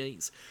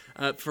RPGs.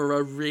 For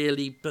a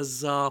really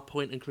bizarre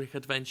point-and-click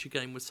adventure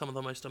game with some of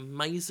the most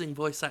amazing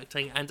voice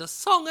acting and a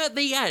song at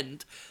the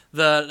end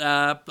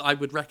that I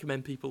would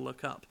recommend people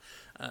look up.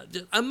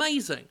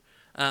 Amazing.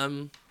 I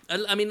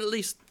mean, at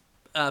least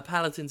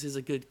Paladins is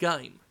a good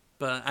game,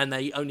 and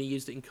they only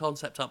used it in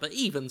concept art. But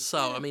even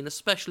so, I mean,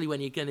 especially when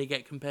you're going to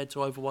get compared to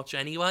Overwatch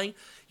anyway,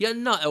 you're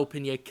not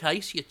helping your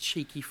case, you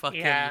cheeky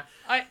fucking... Yeah.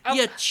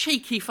 You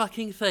cheeky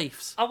fucking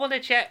thieves. I want to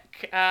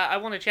check. I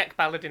want to check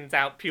Paladins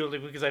out purely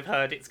because I've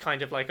heard it's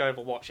kind of like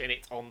Overwatch and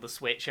it's on the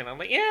Switch, and I'm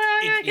like,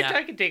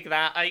 I can dig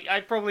that.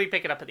 I'd probably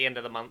pick it up at the end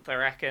of the month, I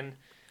reckon.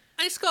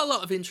 It's got a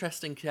lot of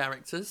interesting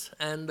characters,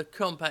 and the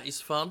combat is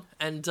fun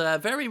and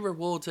very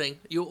rewarding.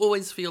 You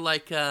always feel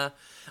like,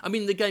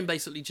 the game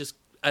basically just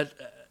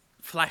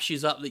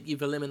flashes up that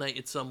you've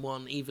eliminated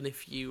someone, even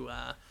if you,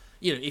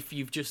 if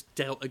you've just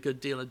dealt a good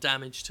deal of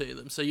damage to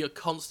them. So you're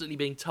constantly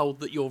being told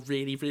that you're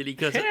really, really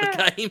good at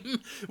the game,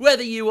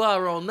 whether you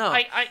are or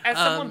not. As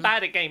someone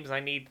bad at games,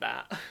 I need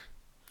that.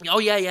 Oh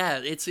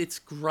yeah, it's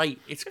great.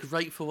 It's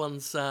great for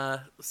one's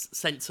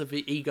sense of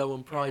ego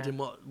and pride in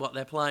what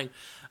they're playing.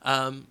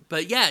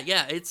 But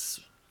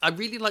I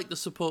really like the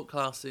support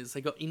classes. They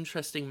got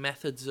interesting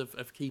methods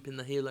of keeping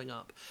the healing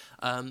up.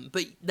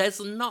 But there's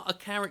not a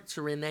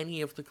character in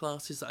any of the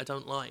classes that I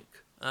don't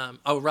like.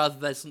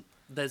 There's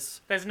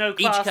no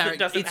class that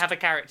doesn't have a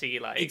character you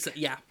like.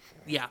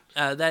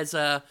 There's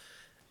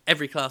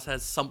every class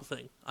has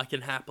something I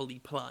can happily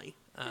play,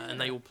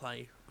 and they all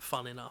play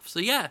fun enough.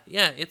 So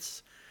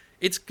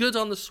it's good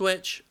on the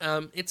Switch.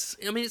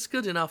 It's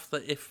good enough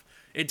that if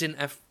it didn't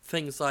have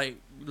things like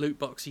loot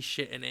boxy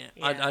shit in it,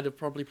 I'd have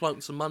probably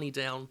plunked some money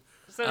down.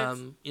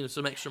 So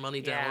some extra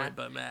money down on it.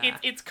 But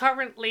it's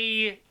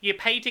currently, you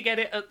pay to get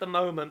it at the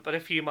moment, but a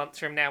few months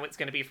from now it's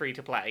going to be free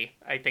to play,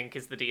 I think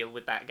is the deal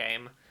with that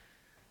game.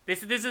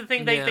 This is the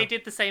thing, they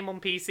did the same on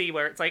PC,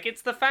 where it's like,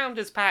 it's the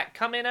Founders Pack,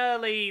 come in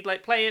early,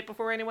 like play it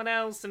before anyone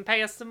else, and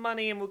pay us some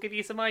money and we'll give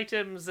you some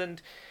items,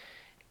 and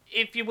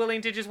if you're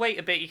willing to just wait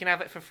a bit, you can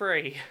have it for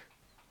free.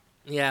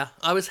 Yeah,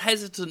 I was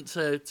hesitant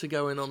to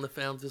go in on the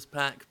Founders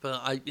Pack,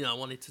 but I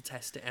wanted to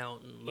test it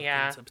out and look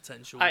into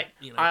potential.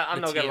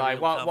 I'm not gonna lie.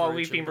 While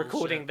we've been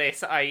recording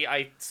this,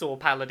 I saw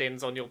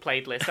Paladins on your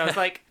played list. I was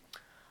like,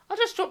 I'll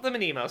just drop them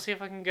an email, see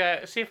if I can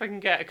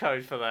get a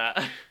code for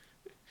that.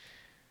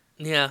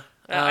 Yeah,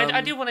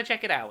 I do want to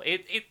check it out.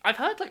 I've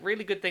heard like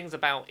really good things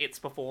about its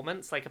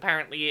performance. Like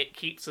apparently it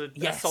keeps a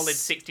solid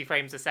 60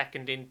 frames a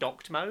second in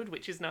docked mode,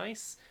 which is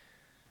nice.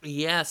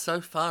 Yeah,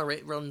 so far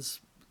it runs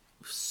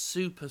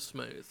super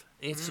smooth.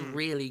 It's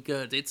really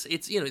good. It's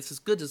as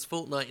good as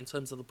Fortnite in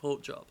terms of the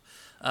port job,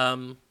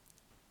 and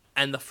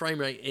the frame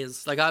rate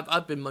is like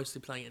I've been mostly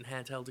playing it in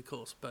handheld, of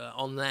course, but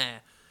on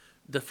there,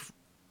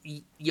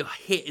 you're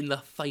hit in the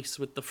face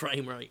with the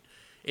frame rate.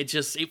 It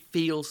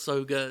feels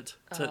so good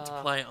to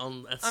play it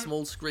on a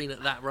small screen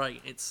at that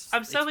rate.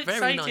 I'm so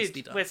very nicely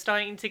excited. done. We're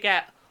starting to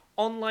get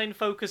online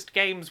focused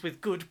games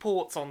with good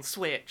ports on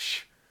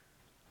Switch.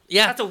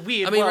 Yeah, that's a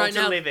weird world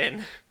to live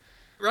in.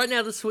 Right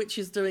now, the Switch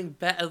is doing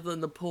better than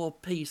the poor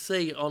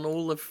PC on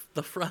all of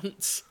the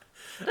fronts,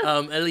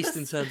 at least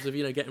in terms of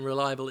getting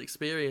reliable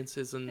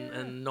experiences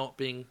and not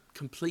being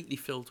completely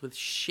filled with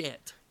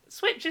shit.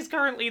 Switch is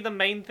currently the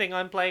main thing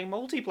I'm playing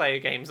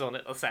multiplayer games on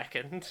at the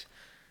second.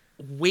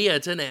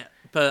 Weird, isn't it?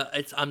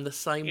 But I'm the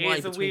same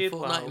way between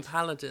Fortnite world. and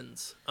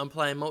Paladins. I'm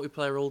playing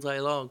multiplayer all day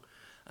long,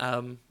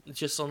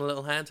 just on a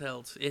little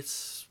handheld.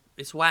 It's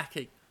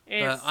wacky,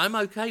 but I'm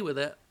okay with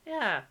it.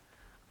 Yeah.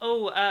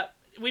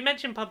 We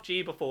mentioned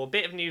PUBG before. A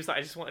bit of news that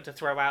I just wanted to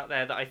throw out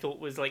there that I thought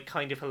was like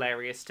kind of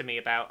hilarious to me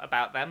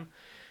about them.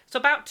 So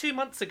about 2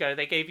 months ago,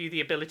 they gave you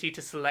the ability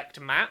to select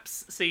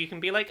maps, so you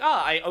can be like,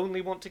 I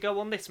only want to go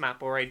on this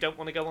map, or I don't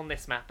want to go on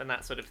this map, and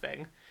that sort of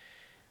thing.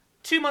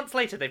 2 months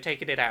later, they've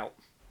taken it out.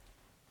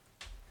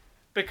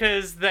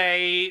 Because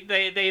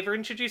they're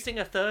introducing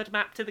a third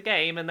map to the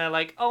game, and they're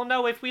like, oh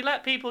no, if we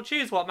let people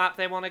choose what map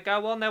they want to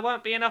go on, there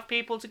won't be enough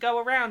people to go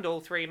around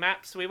all 3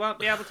 maps, so we won't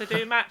be able to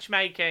do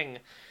matchmaking.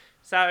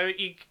 So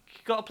you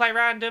got to play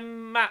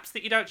random maps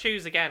that you don't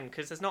choose again,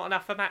 because there's not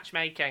enough for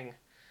matchmaking.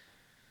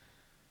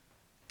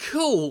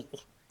 Cool.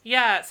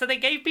 Yeah, so they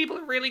gave people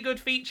a really good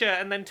feature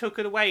and then took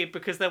it away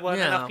because there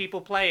weren't enough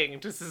people playing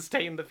to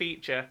sustain the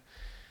feature.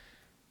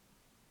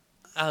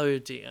 Oh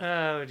dear.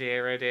 Oh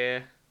dear, oh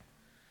dear.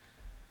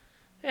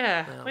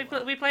 Yeah,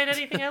 we played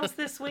anything else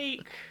this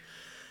week?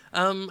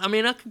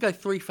 I could go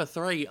 3 for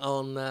 3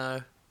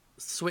 on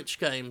Switch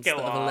games Go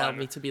that have allowed on.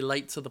 me to be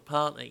late to the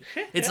party.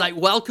 It's like,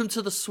 welcome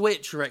to the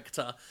Switch,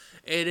 Richter.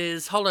 It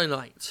is Hollow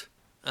Knight.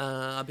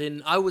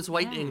 I was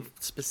waiting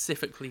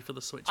specifically for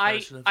the Switch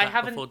version of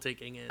that before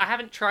digging in. I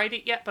haven't tried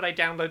it yet, but I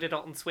downloaded it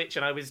on Switch,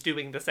 and I was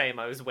doing the same.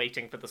 I was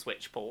waiting for the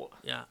Switch port.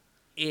 Yeah,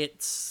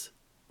 it's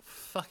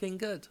fucking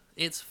good.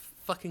 It's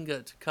fucking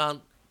good.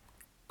 Can't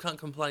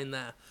complain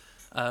there.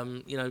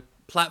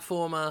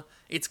 Platformer.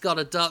 It's got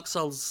a Dark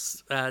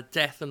Souls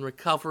death and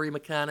recovery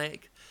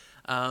mechanic,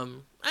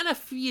 and a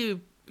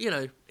few.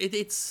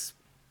 It's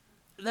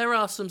there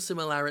are some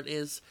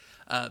similarities,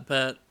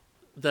 but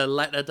the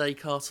latter day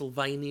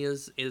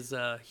Castlevanias is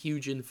a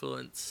huge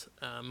influence,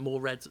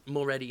 more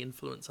ready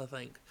influence, I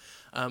think.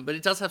 But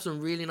it does have some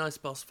really nice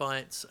boss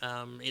fights.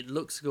 It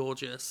looks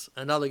gorgeous.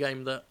 Another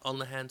game that on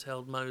the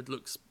handheld mode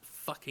looks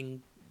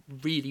fucking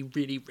really,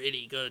 really,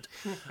 really good.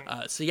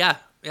 So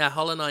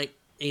Hollow Knight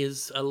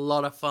is a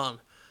lot of fun,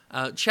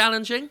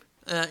 challenging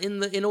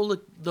in all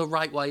the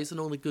right ways and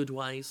all the good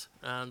ways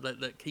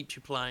that keeps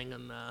you playing,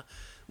 and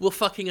will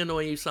fucking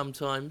annoy you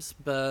sometimes,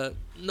 but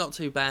not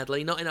too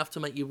badly, not enough to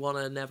make you want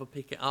to never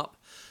pick it up.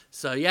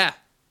 So yeah,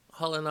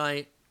 Hollow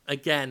Knight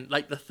again,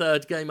 like the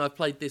third game I've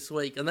played this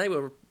week, and they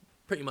were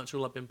pretty much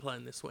all I've been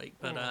playing this week.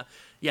 But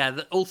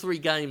all three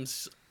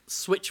games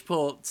Switch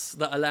ports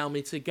that allow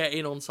me to get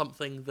in on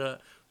something that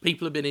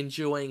people have been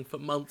enjoying for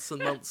months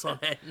and months on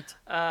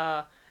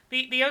end.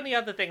 The only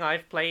other thing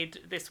I've played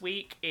this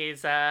week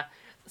is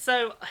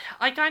so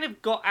I kind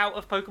of got out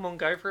of Pokemon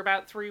Go for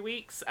about 3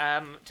 weeks.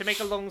 To make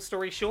a long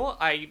story short,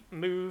 I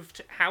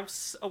moved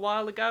house a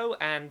while ago,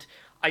 and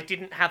I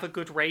didn't have a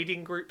good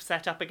raiding group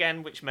set up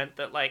again, which meant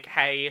that, like,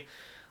 hey,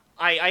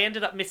 I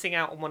ended up missing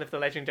out on one of the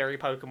legendary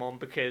Pokemon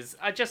because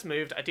I just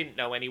moved, I didn't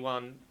know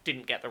anyone,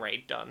 didn't get the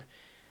raid done.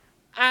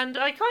 And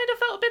I kind of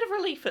felt a bit of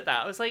relief at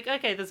that. I was like,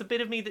 okay, there's a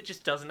bit of me that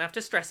just doesn't have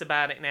to stress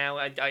about it now.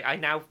 I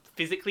now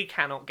physically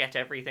cannot get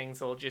everything,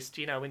 so I'll just,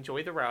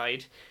 enjoy the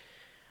ride.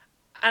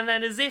 And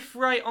then, as if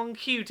right on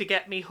cue to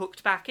get me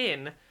hooked back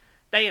in,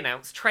 they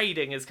announced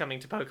trading is coming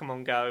to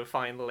Pokemon Go,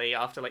 finally,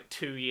 after,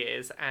 2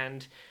 years,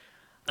 and...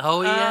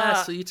 Oh,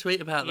 yeah, so you tweet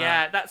about that.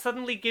 Yeah, that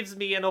suddenly gives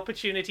me an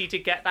opportunity to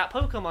get that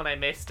Pokemon I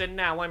missed, and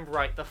now I'm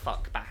right the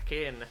fuck back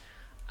in.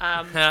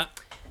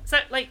 So,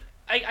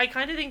 I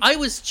kind of think... I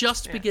was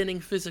just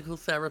beginning physical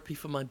therapy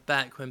for my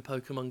back when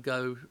Pokemon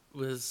Go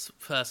was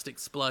first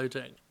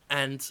exploding,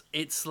 and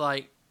it's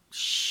like,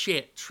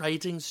 shit,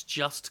 trading's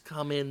just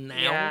come in now?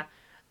 Yeah.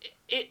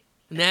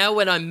 Now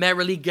when I'm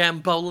merrily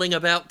gamboling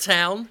about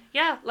town?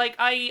 Yeah,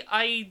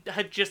 I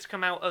had just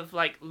come out of,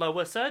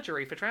 lower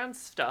surgery for trans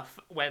stuff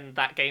when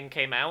that game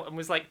came out, and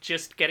was,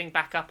 just getting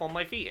back up on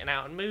my feet and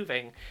out and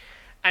moving.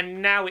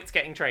 And now it's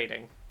getting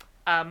trading.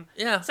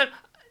 Yeah. So...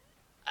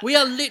 We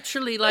are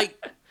literally,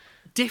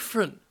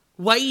 different.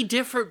 Way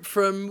different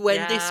from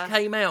when this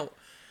came out.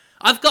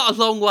 I've got a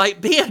long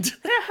white beard.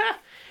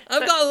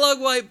 I've got a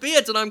long white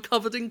beard and I'm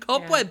covered in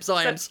cobwebs.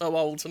 I am so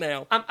old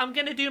now. I'm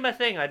going to do my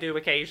thing I do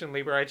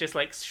occasionally where I just,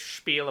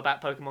 spiel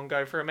about Pokemon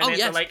Go for a minute. Oh,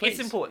 yes, so, please. It's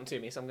important to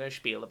me, so I'm going to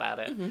spiel about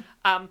it.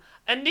 Mm-hmm.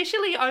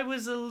 Initially, I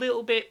was a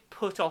little bit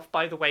put off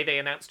by the way they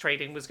announced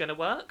trading was going to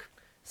work.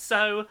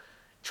 So,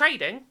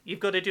 trading, you've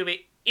got to do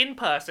it in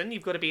person.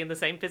 You've got to be in the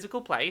same physical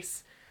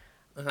place.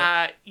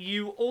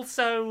 You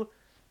also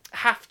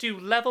have to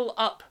level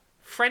up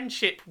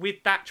friendship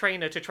with that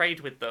trainer to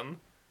trade with them.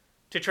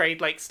 To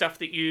trade, stuff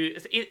that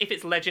if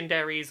it's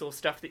legendaries or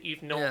stuff that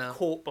you've not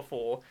caught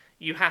before,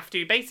 you have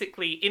to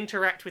basically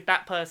interact with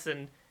that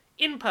person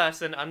in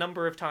person a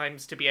number of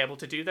times to be able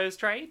to do those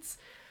trades.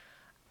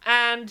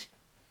 And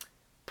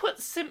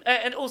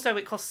and also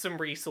it costs some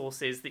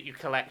resources that you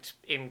collect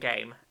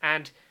in-game.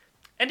 And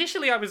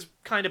initially I was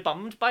kind of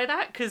bummed by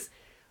that, because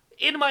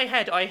in my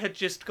head I had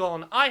just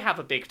gone, I have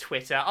a big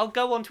Twitter, I'll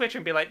go on Twitter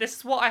and be like, this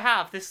is what I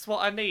have, this is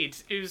what I need,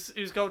 who's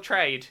go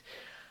trade.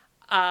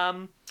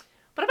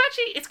 But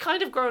it's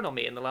kind of grown on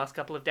me in the last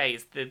couple of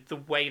days, the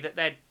way that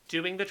they're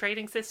doing the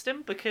trading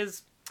system,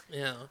 because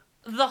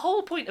the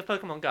whole point of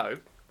Pokemon Go,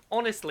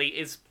 honestly,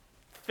 is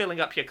filling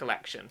up your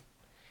collection.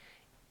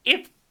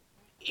 If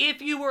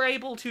you were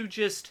able to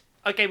just,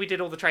 okay, we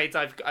did all the trades,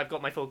 I've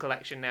got my full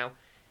collection now,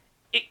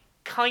 it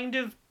kind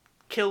of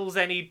kills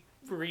any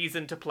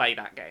reason to play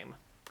that game.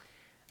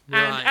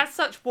 Right. And as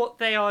such, what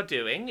they are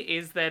doing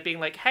is they're being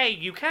like, hey,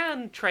 you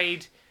can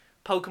trade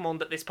Pokemon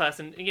that this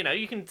person,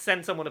 you can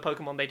send someone a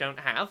Pokemon they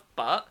don't have,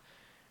 but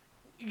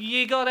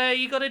you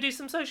gotta do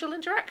some social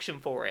interaction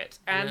for it.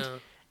 And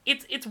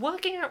it's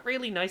working out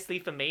really nicely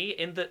for me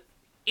in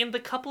the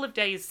couple of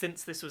days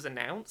since this was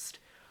announced,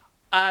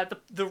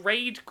 the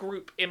raid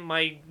group in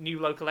my new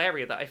local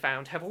area that I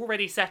found have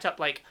already set up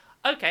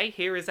okay,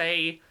 here is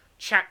a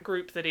chat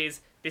group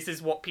this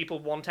is what people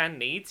want and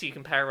need, so you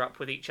can pair up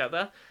with each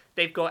other.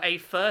 They've got a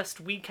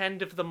first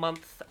weekend of the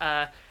month,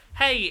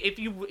 hey, if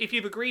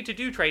you've agreed to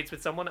do trades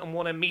with someone and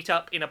want to meet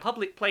up in a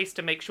public place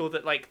to make sure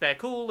that, they're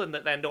cool and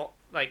that they're not,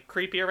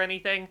 creepy or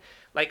anything,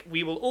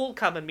 we will all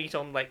come and meet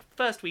on,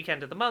 first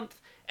weekend of the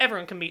month.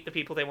 Everyone can meet the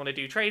people they want to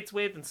do trades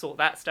with and sort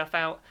that stuff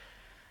out.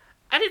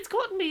 And it's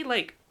gotten me,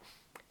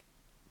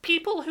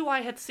 people who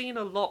I had seen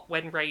a lot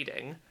when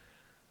raiding,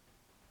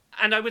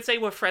 and I would say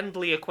were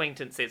friendly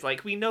acquaintances.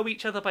 Like, we know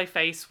each other by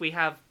face, we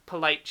have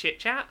polite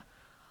chit-chat.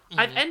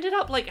 I've ended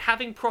up, like,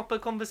 having proper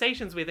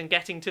conversations with and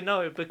getting to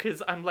know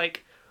because I'm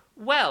like,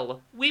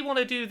 well, we want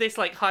to do this,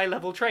 like,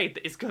 high-level trade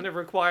that is going to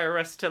require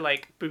us to,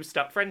 like, boost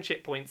up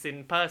friendship points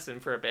in person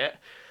for a bit.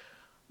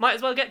 Might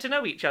as well get to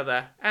know each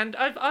other. And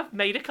I've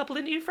made a couple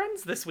of new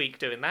friends this week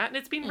doing that, and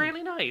it's been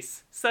really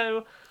nice.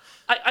 So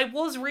I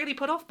was really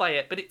put off by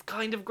it, but it's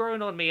kind of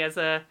grown on me as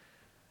a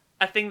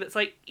thing that's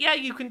like, yeah,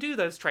 you can do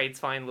those trades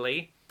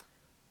finally,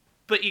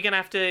 but you're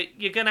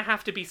gonna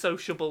have to be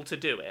sociable to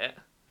do it.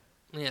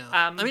 Yeah.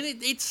 I mean,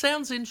 it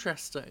sounds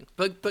interesting,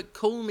 but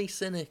call me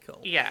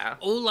cynical. Yeah.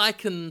 All I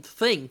can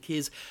think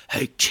is,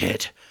 hey,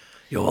 kid,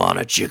 you want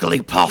a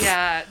Jigglypuff?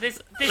 Yeah, this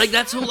Like,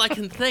 that's all I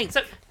can think.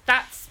 So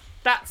that's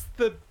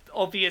the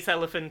obvious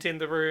elephant in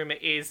the room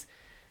is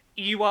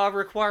you are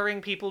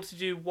requiring people to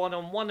do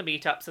one-on-one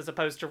meetups as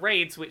opposed to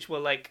raids, which were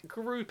like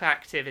group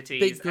activities.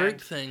 Big group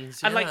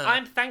things, And like,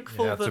 I'm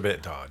thankful Yeah, that's that... a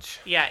bit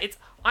dodge. Yeah,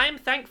 I'm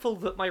thankful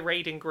that my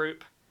raiding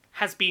group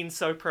has been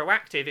so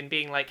proactive in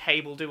being like, hey,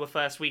 we'll do a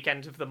first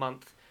weekend of the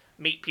month,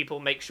 meet people,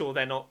 make sure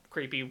they're not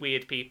creepy,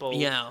 weird people.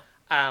 Yeah.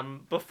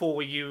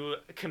 Before you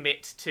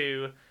commit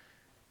to,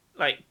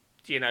 like,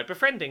 you know,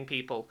 befriending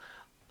people.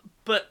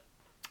 But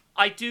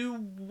I do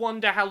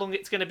wonder how long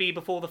it's going to be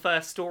before the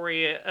first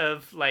story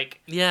of, like...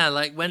 Yeah,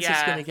 like, when's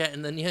this going to get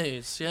in the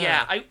news?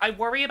 Yeah, I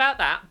worry about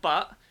that,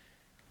 but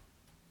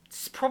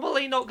it's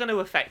probably not going to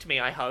affect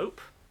me, I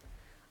hope.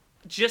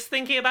 Just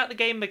thinking about the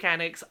game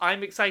mechanics,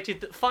 I'm excited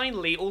that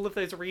finally all of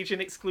those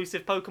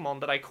region-exclusive Pokemon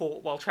that I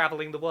caught while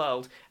travelling the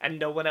world and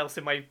no one else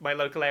in my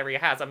local area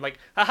has, I'm like,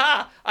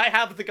 haha, I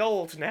have the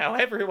gold now,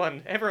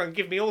 everyone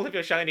give me all of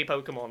your shiny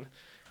Pokemon.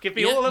 Give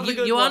me all of the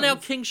good You are ones. now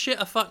King Shit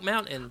a Fuck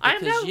Mountain I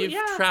am because now, you've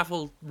yeah.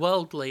 travelled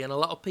worldly and a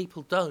lot of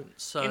people don't.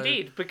 So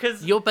Indeed,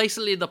 because you're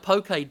basically the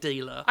Poke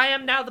dealer. I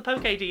am now the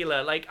Poke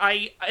dealer. Like,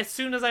 as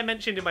soon as I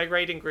mentioned in my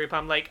grading group,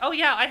 I'm like, oh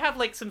yeah, I have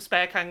like some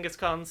spare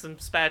Kangaskhan, some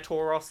spare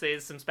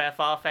Tauroses, some spare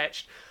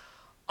Farfetch'd.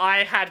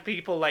 I had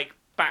people like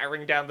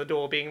battering down the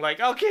door being like,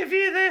 I'll give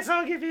you this,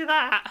 I'll give you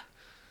that.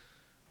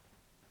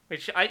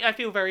 Which I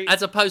feel very...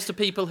 As opposed to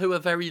people who are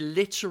very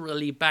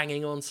literally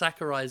banging on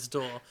Sakurai's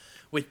door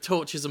with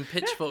torches and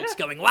pitchforks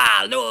going,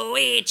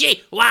 Waluigi!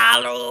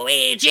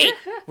 Waluigi!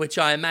 Which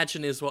I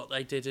imagine is what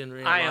they did in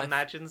real life. I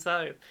imagine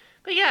so.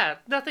 But yeah,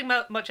 nothing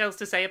much else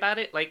to say about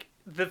it. Like,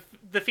 the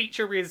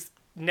feature is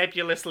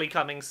nebulously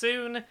coming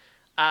soon.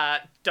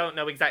 Don't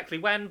know exactly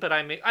when, but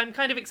I'm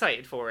kind of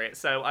excited for it.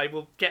 So I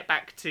will get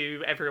back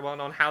to everyone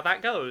on how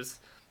that goes.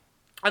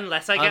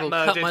 Unless I get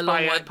murdered cut my by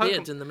long a white Pokemon...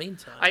 beard in the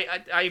meantime.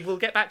 I will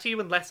get back to you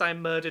unless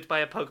I'm murdered by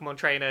a Pokemon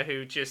trainer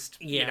who just,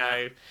 you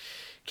know,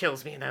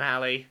 kills me in an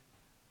alley.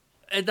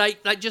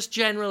 Like, just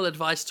general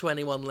advice to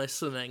anyone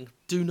listening: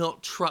 do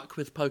not truck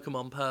with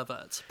Pokemon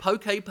perverts.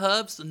 Poke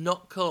pervs,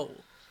 not cool.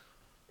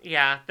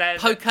 Yeah, they're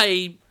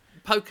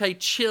Poke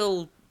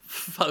chill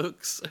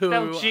folks who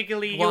they'll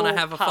jiggly want your to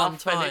have a puff fun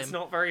time. and it's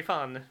not very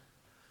fun.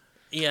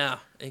 Yeah,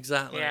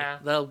 exactly. Yeah.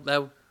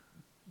 They'll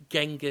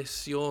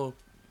Genghis your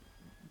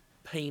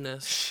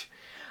penis.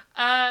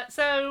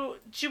 So,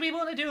 do we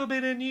want to do a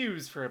bit of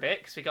news for a bit?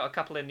 Because we got a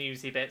couple of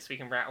newsy bits we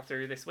can rattle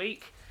through this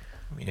week.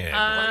 Yeah.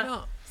 Why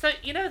not? So,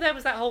 you know, there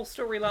was that whole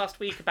story last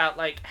week about,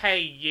 like,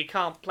 hey, you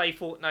can't play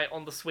Fortnite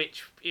on the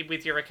Switch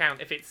with your account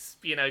if it's,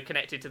 you know,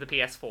 connected to the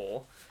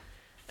PS4.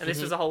 And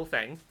this was a whole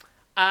thing.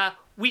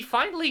 We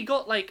finally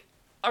got, like,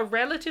 a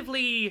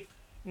relatively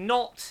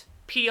not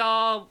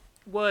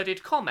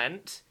PR-worded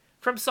comment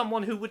from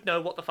someone who would know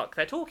what the fuck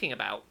they're talking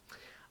about.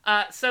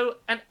 So,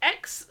 an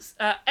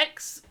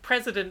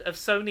ex-president of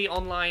Sony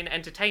Online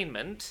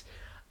Entertainment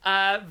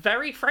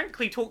very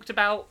frankly talked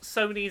about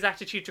Sony's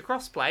attitude to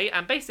crossplay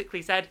and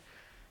basically said,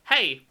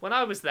 hey, when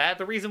I was there,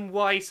 the reason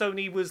why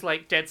Sony was,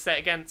 like, dead set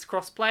against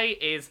crossplay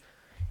is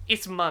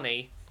it's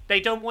money. They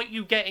don't want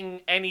you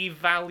getting any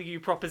value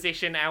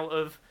proposition out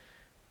of,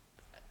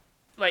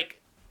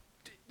 like,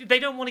 they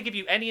don't want to give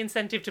you any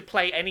incentive to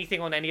play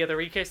anything on any other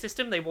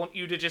ecosystem. They want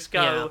you to just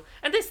go... Yeah.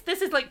 And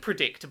this is, like,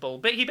 predictable,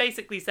 but he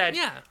basically said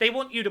they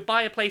want you to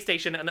buy a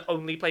PlayStation and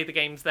only play the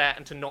games there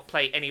and to not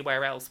play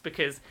anywhere else,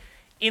 because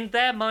in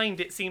their mind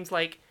it seems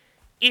like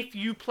if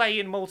you play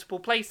in multiple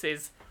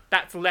places,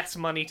 that's less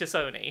money to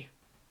Sony.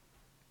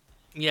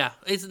 Yeah,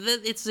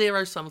 it's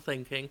zero-sum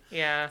thinking.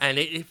 Yeah. And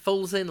it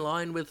falls in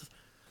line with...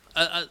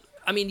 I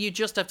mean, you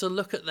just have to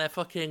look at their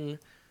fucking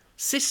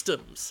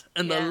systems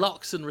and the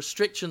locks and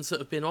restrictions that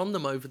have been on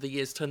them over the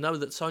years to know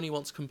that Sony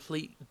wants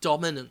complete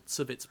dominance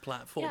of its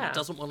platform. Yeah. It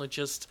doesn't want to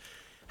just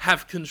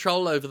have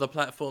control over the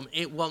platform.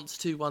 It wants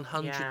to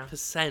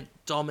 100%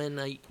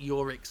 dominate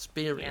your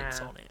experience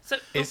on it. So,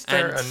 Is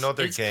there And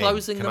another it's game?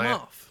 closing them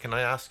off. Can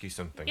I ask you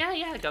something?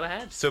 yeah, go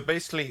ahead. So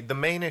basically, the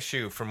main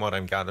issue from what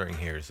I'm gathering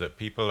here is that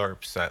people are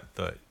upset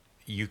that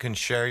you can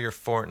share your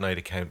Fortnite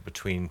account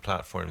between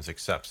platforms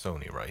except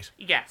Sony, right?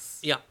 Yes.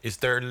 Yeah. Is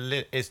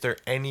there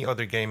any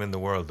other game in the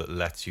world that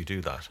lets you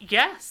do that?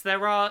 Yes,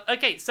 there are.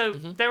 Okay, so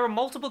there are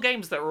multiple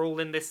games that are all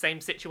in this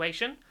same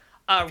situation.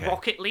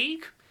 Rocket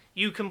League.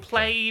 You can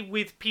play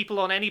with people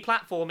on any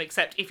platform,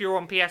 except if you're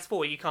on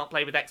PS4, you can't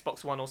play with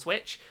Xbox One or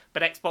Switch.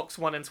 But Xbox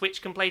One and Switch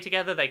can play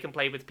together. They can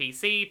play with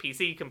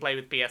PC can play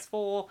with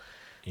PS4.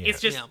 Yeah. It's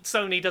just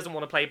Sony doesn't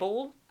want to play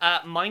ball.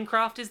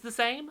 Minecraft is the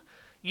same.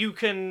 You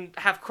can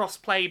have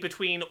cross-play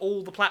between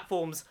all the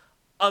platforms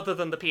other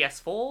than the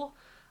PS4.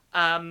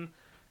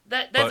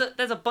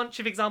 There's a bunch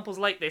of examples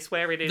like this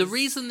where it is... The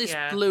reason this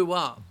blew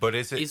up But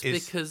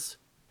because...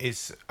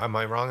 Am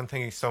I wrong in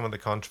thinking some of the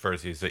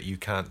controversy is that you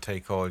can't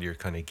take all your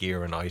kind of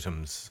gear and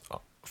items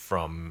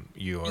from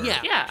your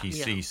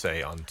PC,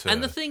 say, onto...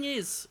 And the thing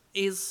is,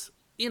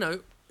 you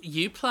know,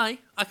 Uplay,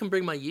 I can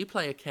bring my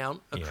Uplay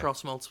account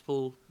across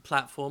multiple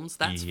platforms.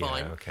 That's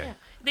fine. Okay.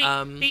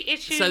 The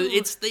issue... So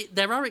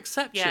there are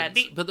exceptions,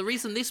 but the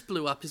reason this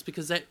blew up is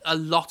because a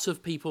lot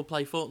of people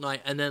play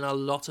Fortnite, and then a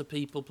lot of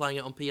people playing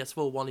it on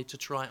PS4 wanted to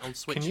try it on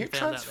Switch and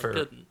found out they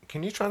couldn't.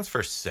 Can you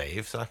transfer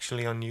saves,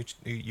 actually, on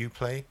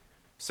Uplay?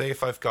 Say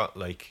if I've got,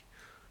 like,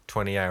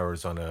 20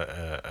 hours on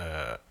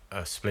a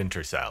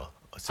Splinter Cell,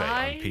 say,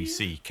 on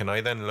PC, can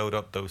I then load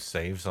up those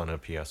saves on a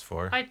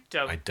PS4? I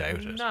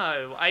doubt it.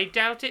 No, I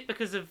doubt it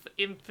because of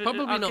infinite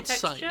Probably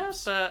architecture, not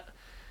saves. but...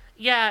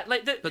 Yeah,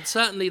 like... But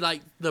certainly,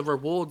 like, the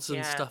rewards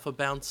and stuff are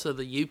bound to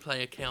the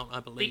Uplay account,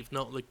 I believe,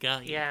 not the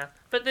game. Yeah,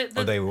 but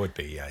they would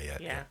be,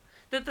 yeah.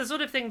 The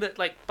sort of thing that,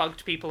 like,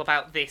 bugged people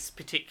about this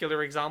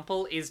particular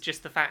example is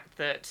just the fact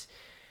that...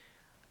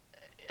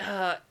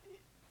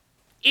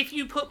 if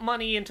you put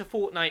money into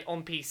Fortnite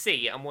on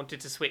PC and wanted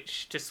to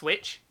switch to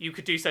Switch, you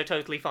could do so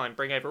totally fine.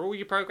 Bring over all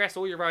your progress,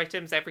 all your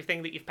items,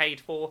 everything that you've paid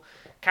for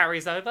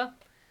carries over.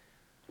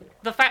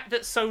 The fact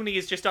that Sony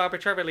is just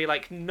arbitrarily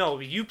like, no,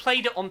 you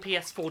played it on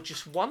PS4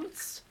 just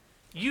once,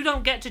 you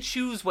don't get to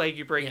choose where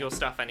you bring your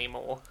stuff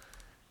anymore.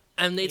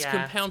 And it's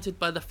compounded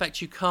by the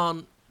fact you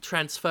can't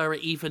transfer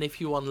it even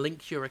if you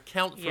unlink your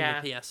account from the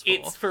PS4.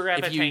 It's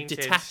forever if you tainted.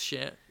 Detach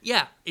it.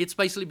 Yeah, it's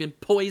basically been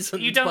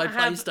poisoned by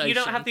PlayStation. You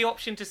don't have the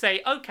option to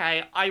say,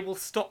 okay, I will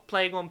stop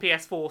playing on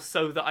PS4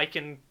 so that I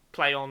can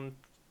play on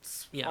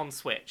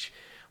Switch.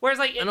 Whereas,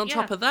 like, and on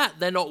top of that,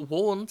 they're not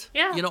warned.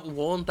 Yeah. You're not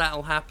warned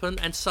that'll happen,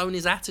 and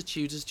Sony's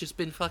attitude has just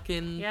been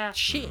fucking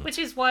shit. Which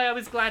is why I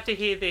was glad to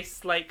hear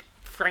this, like,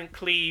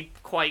 frankly,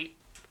 quite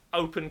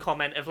open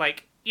comment of,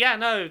 like, yeah,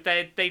 no,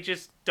 they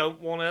just don't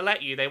want to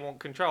let you. They want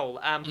control.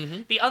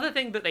 The other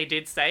thing that they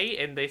did say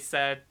in this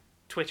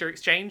Twitter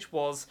exchange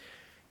was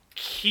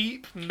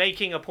keep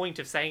making a point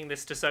of saying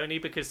this to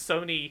Sony because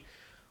Sony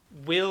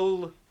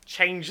will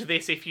change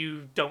this if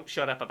you don't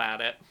shut up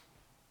about it.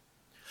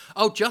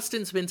 Oh,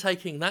 Justin's been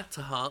taking that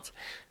to heart.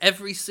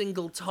 Every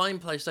single time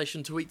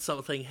PlayStation tweets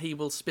something, he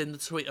will spin the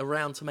tweet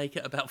around to make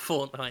it about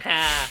Fortnite.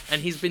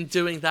 And he's been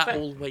doing that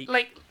all week.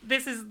 Like,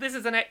 this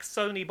is an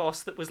ex-Sony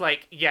boss that was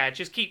like, yeah,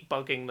 just keep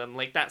bugging them.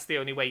 Like, that's the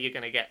only way you're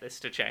going to get this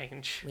to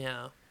change.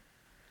 Yeah.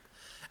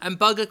 And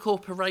bug a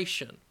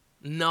corporation,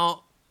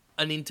 not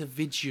an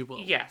individual.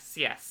 Yes.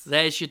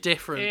 There's your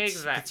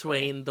difference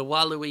between the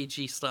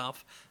Waluigi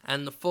stuff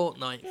and the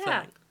Fortnite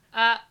thing.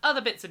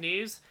 Other bits of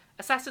news.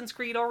 Assassin's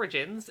Creed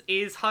Origins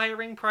is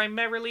hiring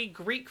primarily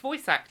Greek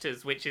voice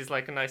actors, which is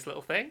like a nice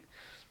little thing.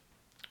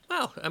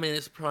 Well, I mean,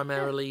 it's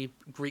primarily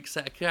Greek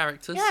set of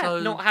characters, so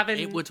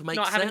it would make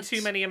sense. Not having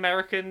too many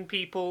American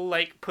people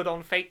like put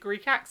on fake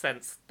Greek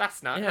accents.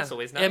 That's nice. Yeah. That's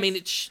always nice. I mean,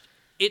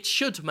 it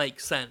should make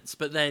sense,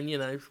 but then, you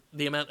know,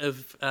 the amount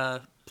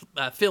of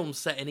films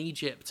set in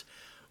Egypt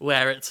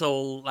where it's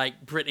all like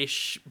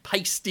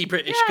pasty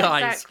British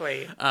guys.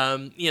 Exactly.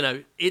 You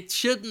know, it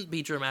shouldn't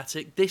be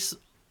dramatic. This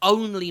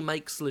only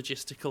makes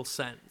logistical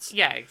sense.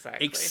 Yeah,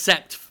 exactly.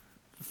 Except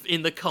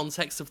in the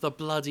context of the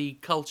bloody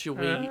culture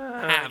we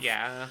have.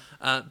 Yeah.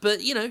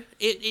 But, you know,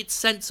 it's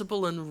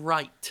sensible and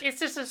right.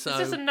 It's just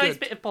a nice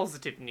bit of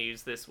positive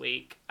news this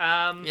week.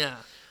 Yeah.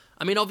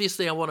 I mean,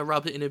 obviously, I want to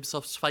rub it in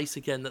Ubisoft's face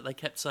again that they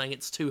kept saying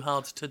it's too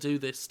hard to do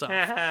this stuff.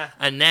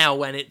 And now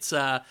when it's,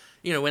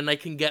 you know, when they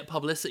can get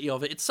publicity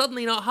of it, it's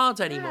suddenly not hard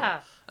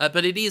anymore.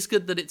 But it is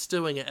good that it's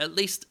doing it. At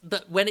least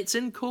that when it's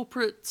in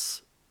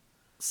corporate's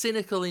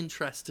cynical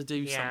interest to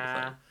do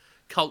something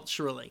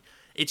culturally,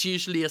 it's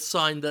usually a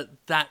sign that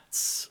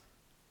that's,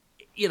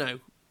 you know,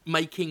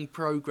 making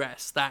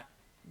progress, that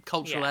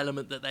cultural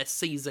element that they're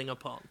seizing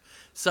upon.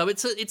 So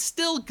it's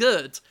still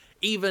good,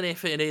 even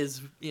if it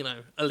is, you know,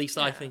 at least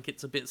I think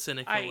it's a bit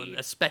cynical, and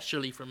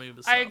especially from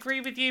Ubisoft. I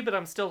agree with you, but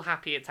I'm still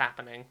happy it's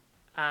happening.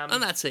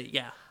 And that's it,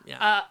 yeah.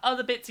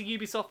 Other bits of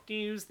Ubisoft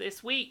news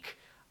this week.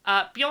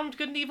 Beyond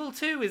Good and Evil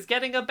 2 is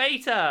getting a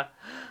beta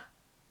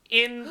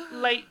in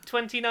late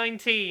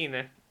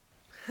 2019.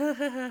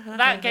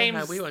 That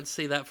game's... we won't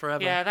see that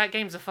forever. Yeah, that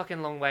game's a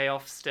fucking long way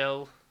off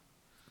still.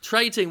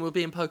 Trading will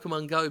be in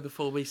Pokemon Go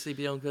before we see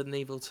Beyond Good and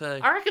Evil 2.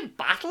 I reckon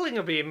battling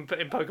will be in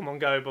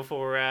Pokemon Go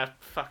before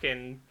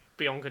fucking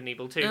Beyond Good and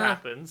Evil 2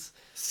 happens.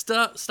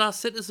 Star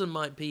Citizen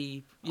might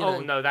be,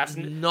 that's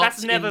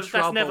never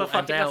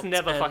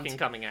fucking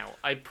coming out.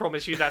 I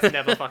promise you that's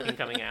never fucking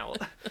coming out.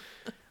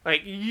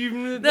 Like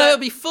it'll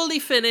be fully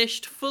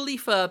finished, fully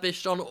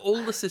furbished on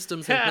all the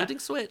systems, including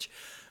Switch.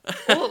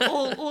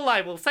 all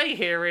I will say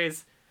here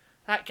is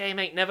that game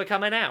ain't never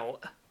coming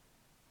out.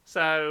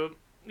 So,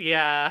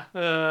 yeah.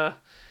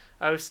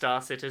 Oh,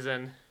 Star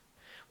Citizen.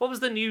 What was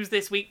the news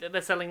this week that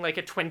they're selling like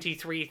a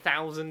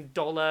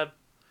 $23,000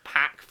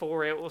 pack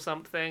for it or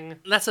something?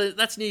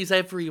 That's news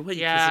every week,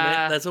 isn't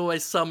Yeah. it? There's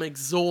always some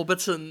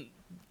exorbitant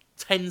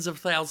tens of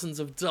thousands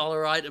of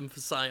dollar item for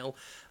sale.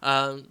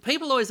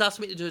 People always ask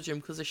me to do a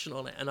Jimquisition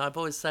on it, and I've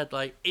always said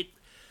like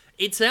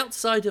it's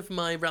outside of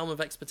my realm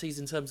of expertise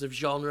in terms of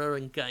genre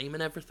and game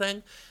and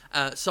everything.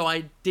 So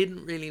I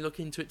didn't really look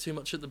into it too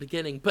much at the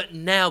beginning. But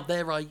now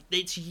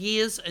it's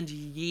years and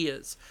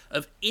years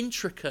of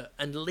intricate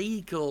and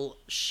legal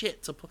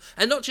shit to put.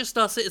 And not just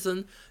Star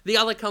Citizen, the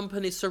other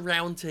companies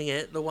surrounding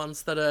it, the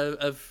ones that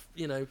have,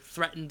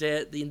 threatened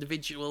it, the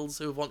individuals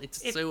who have wanted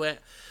to sue it.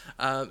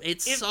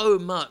 It's so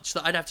much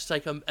that I'd have to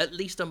take at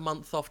least a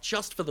month off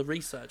just for the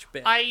research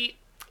bit.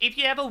 If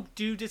you ever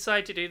do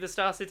decide to do the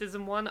Star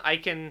Citizen one, I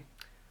can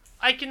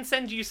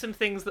send you some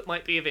things that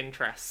might be of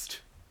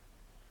interest.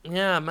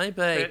 Yeah,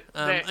 maybe.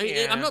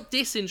 Yeah. I'm not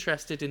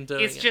disinterested in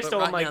doing it. It's just, but oh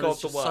right my now, god,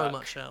 there's the just work. so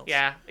much else.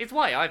 Yeah, it's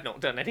why I've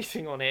not done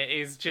anything on it.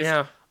 Is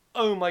just,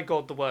 oh my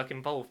god, the work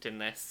involved in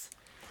this.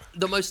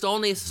 The most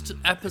honest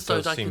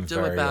episode I could do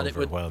about it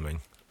would.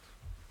 Overwhelming.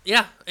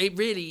 Yeah, it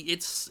really.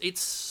 It's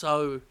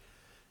so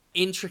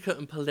intricate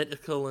and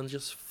political and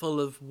just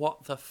full of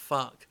what the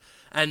fuck.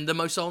 And the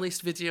most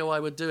honest video I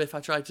would do if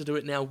I tried to do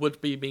it now would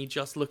be me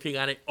just looking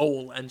at it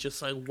all and just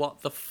saying,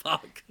 what the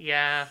fuck?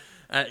 Yeah.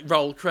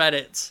 Roll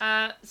credits.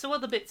 So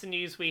other bits of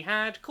news we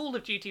had, Call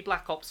of Duty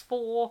Black Ops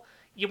 4.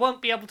 You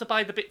won't be able to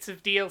buy the bits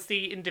of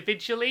DLC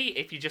individually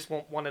if you just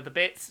want one of the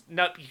bits.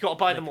 Nope, you gotta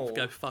buy them all.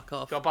 Go fuck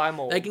off. Gotta buy them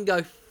all. They can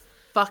go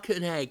fuck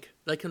an egg.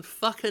 They can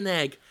fuck an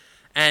egg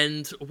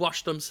and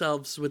wash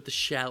themselves with the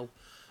shell.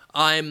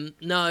 I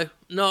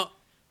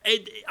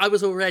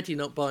was already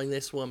not buying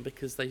this one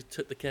because they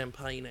took the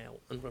campaign out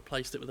and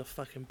replaced it with a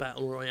fucking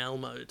Battle Royale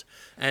mode.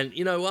 And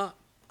you know what?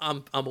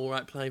 I'm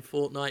alright playing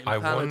Fortnite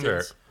and Paladins.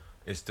 Wonder,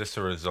 is this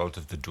a result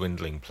of the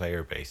dwindling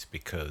player base?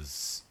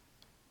 Because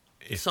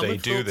if they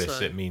do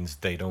this, it means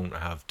they don't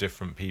have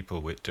different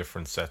people with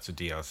different sets of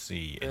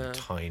DLC in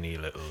tiny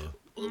little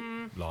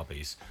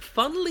lobbies.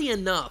 Funnily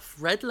enough,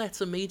 Red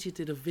Letter Media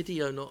did a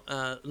video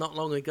not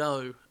long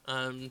ago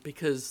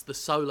because the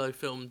Solo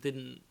film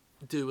didn't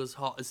do as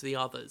hot as the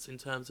others in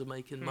terms of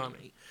making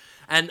money.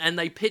 And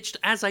they pitched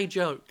as a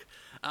joke,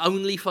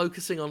 only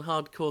focusing on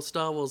hardcore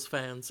Star Wars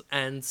fans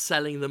and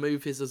selling the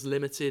movies as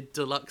limited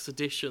deluxe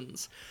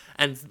editions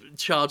and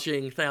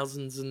charging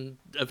thousands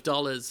of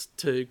dollars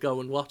to go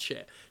and watch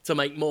it to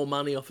make more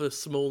money off a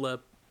smaller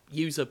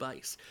user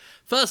base.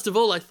 First of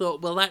all, I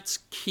thought, well, that's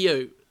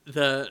cute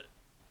that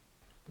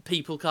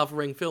people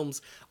covering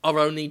films are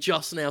only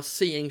just now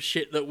seeing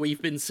shit that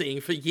we've been seeing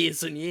for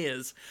years and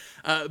years.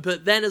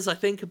 But then as I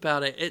think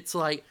about it, it's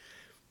like,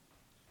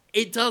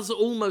 it does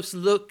almost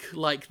look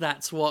like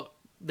that's what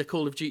the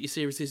Call of Duty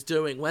series is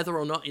doing, whether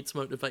or not it's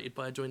motivated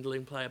by a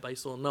dwindling player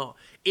base or not.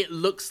 It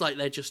looks like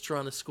they're just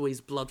trying to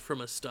squeeze blood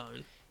from a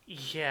stone.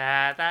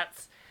 Yeah,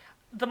 that's...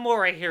 The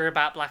more I hear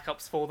about Black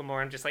Ops 4, the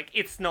more I'm just like,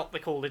 it's not the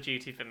Call of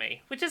Duty for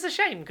me. Which is a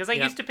shame, because I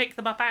used to pick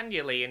them up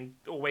annually and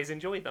always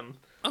enjoy them.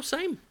 Oh,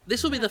 same.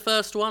 This will be the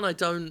first one I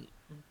don't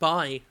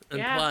buy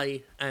and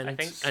play and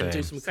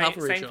do some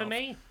coverage Same for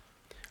me.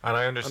 And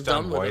I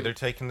understand why them. they're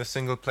taking the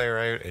single player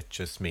out. It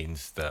just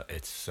means that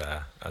it's,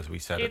 as we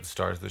said at the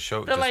start of the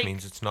show, it but, just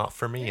means it's not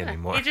for me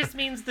anymore. It just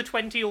means the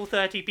 20 or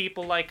 30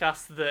 people like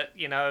us that,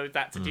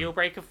 that's a deal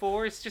breaker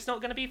for, it's just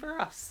not going to be for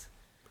us.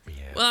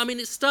 Yeah. Well, I mean,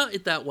 it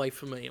started that way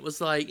for me. It was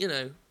like,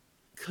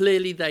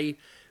 clearly the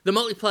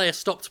multiplayer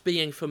stopped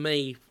being for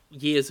me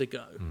years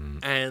ago.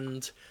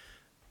 And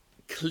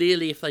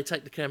clearly if they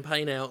take the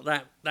campaign out,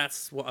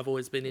 that's what I've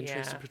always been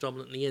interested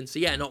predominantly in. So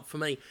yeah, not for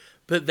me.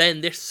 But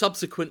then this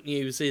subsequent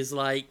news is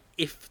like,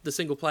 if the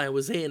single player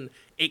was in,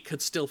 it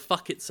could still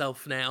fuck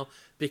itself now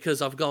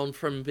because I've gone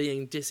from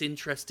being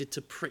disinterested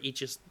to pretty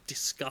just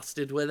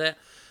disgusted with it.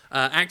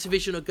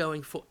 Activision are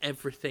going for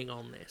everything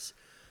on this.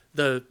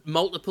 The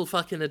multiple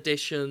fucking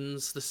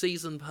editions, the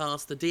season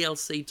pass, the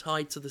DLC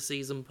tied to the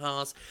season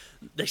pass.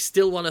 They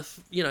still want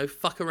to,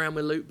 fuck around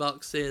with loot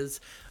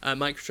boxes,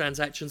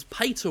 microtransactions.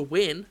 Pay to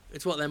win,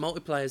 it's what their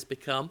multiplayer's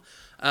become.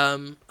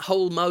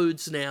 Whole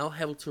modes now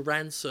held to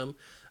ransom.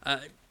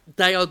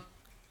 They are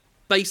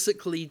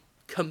basically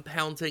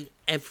compounding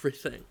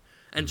everything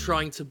and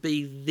trying to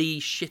be the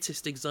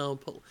shittest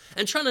example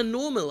and trying to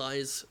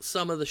normalize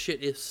some of the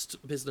shittest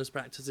business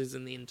practices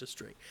in the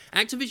industry.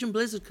 Activision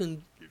Blizzard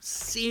can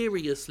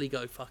seriously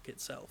go fuck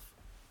itself.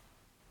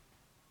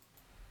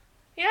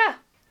 Yeah,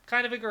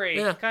 kind of agree.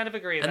 Yeah. Kind of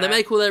agree And there. they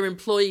make all their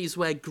employees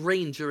wear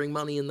green during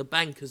Money in the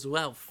Bank as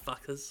well,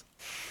 fuckers.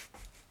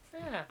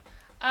 Yeah.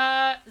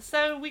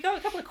 So we got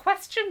a couple of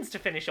questions to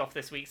finish off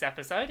this week's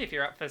episode, if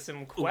you're up for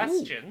some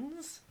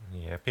questions.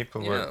 Yeah,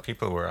 people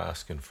were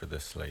asking for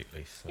this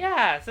lately. So.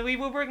 Yeah, so we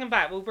will bring them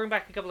back. We'll bring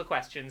back a couple of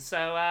questions.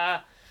 So,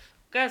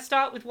 going to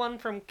start with one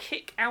from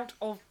Kick Out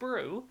of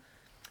Brew.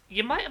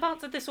 You might have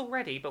answered this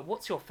already, but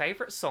what's your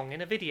favourite song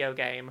in a video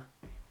game?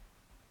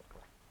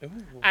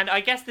 And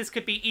I guess this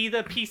could be either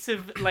a piece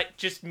of like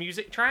just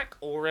music track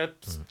or a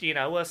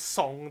a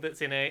song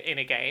that's in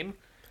a game.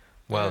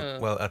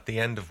 Well, at the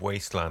end of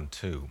Wasteland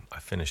 2, I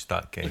finished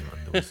that game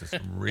and there was this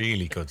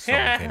really good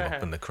song came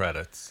up in the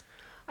credits.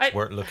 It's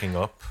worth looking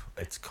up.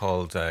 It's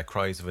called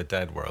Cries of a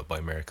Dead World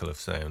by Miracle of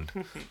Sound.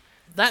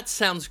 That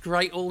sounds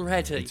great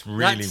already. It's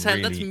really,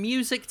 that's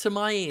music to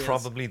my ears.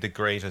 Probably the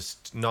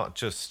greatest, not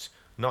just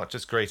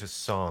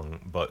greatest song,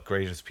 but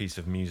greatest piece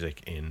of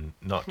music in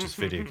not just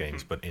video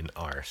games, but in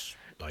art.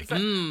 Like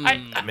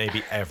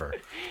maybe ever.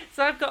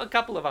 So I've got a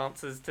couple of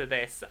answers to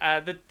this.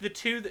 The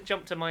two that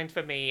jump to mind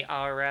for me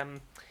are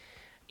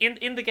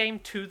in the game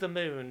To the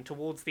Moon.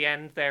 Towards the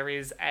end, there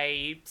is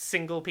a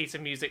single piece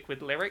of music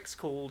with lyrics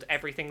called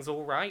 "Everything's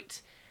All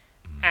Right,"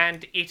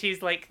 and it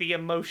is like the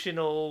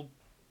emotional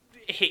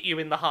hit you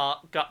in the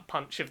heart gut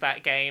punch of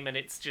that game, and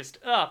it's just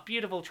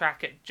beautiful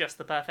track at just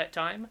the perfect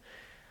time.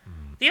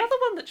 The other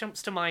one that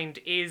jumps to mind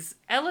is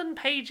Ellen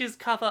Page's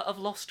cover of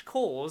Lost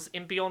Cause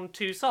in Beyond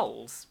Two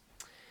Souls.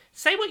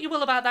 Say what you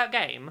will about that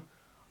game,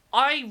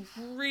 I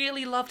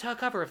really loved her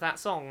cover of that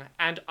song,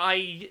 and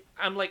I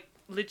am like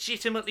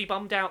legitimately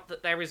bummed out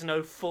that there is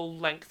no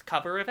full-length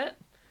cover of it,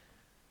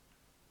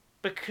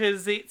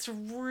 because it's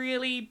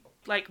really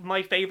like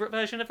my favourite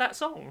version of that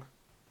song.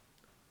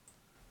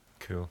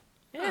 Cool.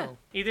 Yeah. Oh.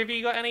 Either of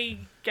you got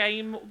any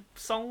game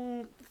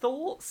song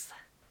thoughts?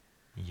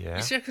 Yeah.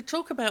 You see, I could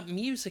talk about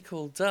music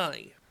all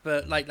day,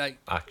 but like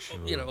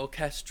Actual.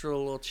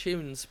 orchestral or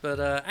tunes, but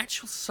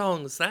actual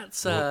songs,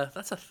 that's a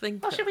thing.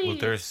 What should we... Well,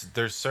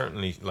 there's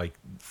certainly like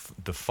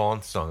the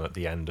font song at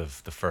the end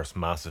of the first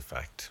Mass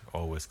Effect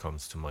always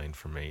comes to mind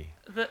for me.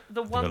 The I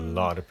one... think a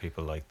lot of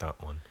people like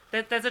that one.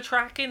 There's a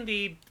track in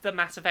the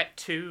Mass Effect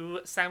 2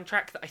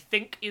 soundtrack that I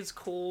think is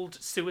called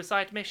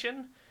Suicide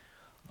Mission.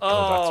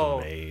 Oh,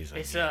 that's amazing.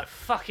 It's a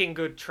fucking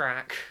good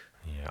track.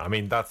 Yeah, I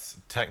mean that's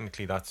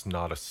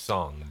not a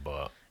song,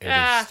 but it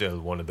is still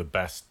one of the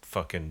best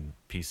fucking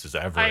pieces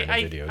ever in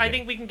a video game. I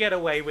think we can get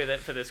away with it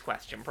for this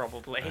question,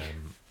 probably.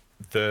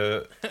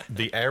 The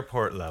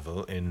airport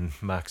level in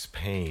Max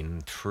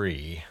Payne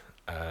 3,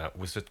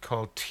 was it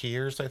called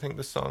Tears? I think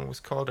the song was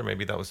called, or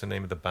maybe that was the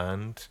name of the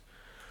band.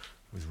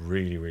 It was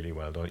really, really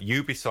well done.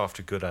 Ubisoft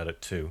are good at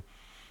it too.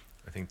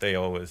 I think they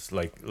always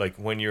like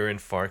when you're in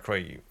Far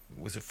Cry.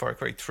 Was it Far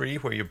Cry 3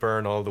 where you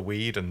burn all the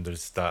weed and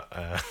there's that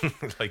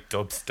like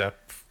dubstep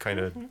kind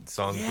of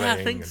song playing? Yeah,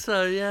 I think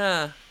so.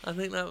 Yeah, I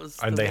think that was.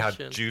 And they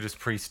had Judas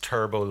Priest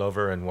Turbo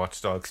Lover and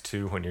Watch Dogs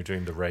 2 when you're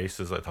doing the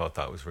races. I thought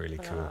that was really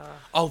cool.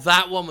 Oh,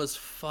 that one was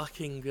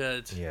fucking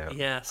good. Yeah.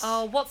 Yes.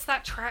 Oh, what's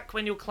that track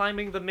when you're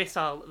climbing the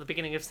missile at the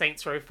beginning of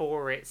Saints Row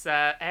 4? It's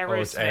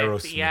Aerosmith. It's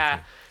Aerosmith. Yeah.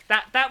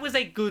 That was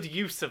a good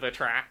use of a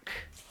track.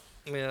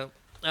 Yeah.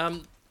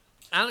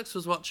 Alex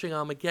was watching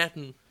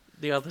Armageddon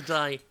the other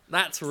day.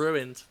 That's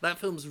ruined. That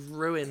film's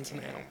ruined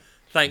now,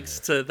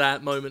 thanks to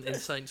that moment in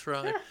Saints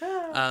Row.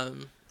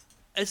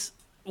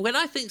 When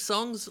I think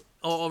songs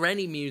or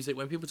any music,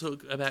 when people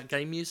talk about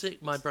game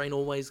music, my brain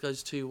always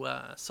goes to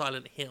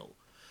Silent Hill.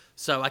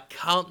 So I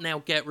can't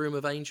now get Room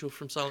of Angel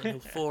from Silent Hill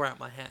 4 out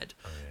my head.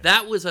 Oh, yeah.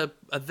 That was a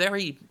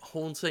very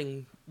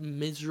haunting,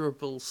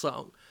 miserable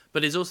song,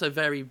 but it's also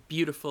very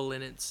beautiful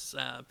in its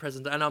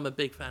present. And I'm a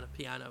big fan of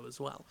piano as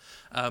well.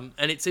 And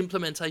its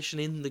implementation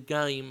in the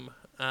game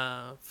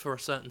for a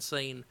certain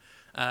scene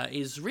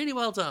is really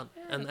well done.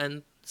 Yeah.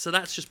 And so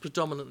that's just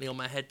predominantly on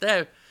my head.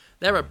 There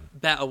are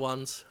better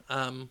ones.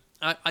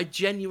 I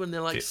genuinely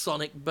like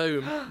Sonic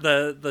Boom,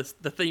 the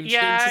theme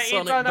tune to Sonic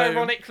Boom. Yeah, it's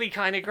unironically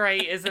kind of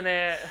great, isn't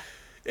it?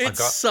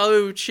 It's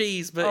so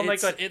cheese, but oh my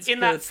god! It's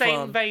in that same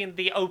fun. vein,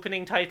 the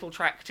opening title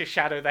track to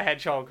Shadow the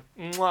Hedgehog.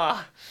 Mwah.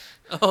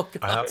 Oh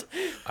god!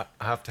 I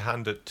have to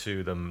hand it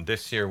to them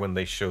this year when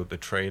they showed the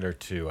trailer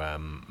to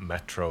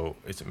Metro.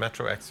 Is it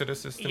Metro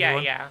Exodus? Is the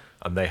one? Yeah.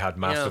 And they had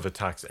Massive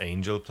Attack's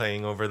Angel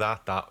playing over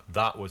that.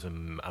 That was a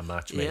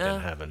match made in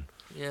heaven.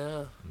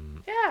 Yeah.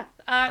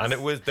 And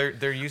it was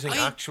they're using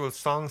actual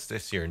songs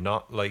this year,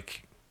 not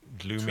like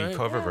gloomy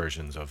cover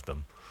versions of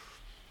them.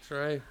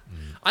 True.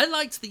 I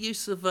liked the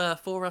use of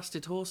Four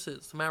Rusted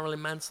Horses, the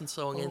Marilyn Manson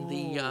song, in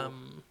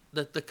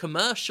the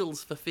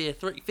commercials for Fear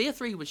 3. Fear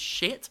 3 was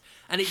shit,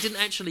 and it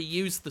didn't actually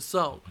use the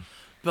song.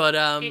 But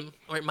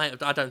or it might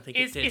have. I don't think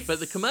it did.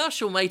 But the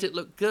commercial made it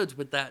look good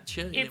with that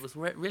tune. It was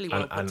really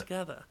well put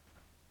together.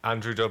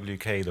 Andrew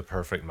WK, the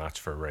perfect match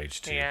for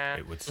Rage 2,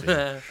 it would seem.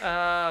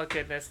 Oh,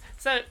 goodness.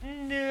 So,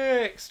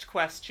 next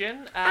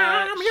question.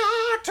 I'm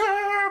your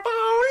turbo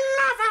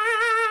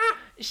lover!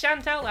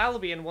 Chantal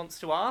Albion wants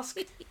to ask,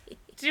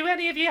 do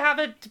any of you have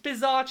a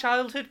bizarre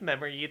childhood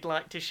memory you'd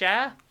like to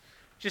share?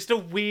 Just a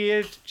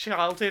weird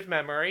childhood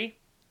memory?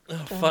 Oh,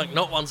 fuck,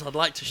 not ones I'd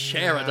like to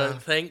share, I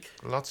don't think.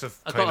 Lots of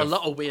I've got a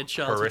lot of weird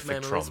childhood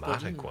horrific, memories.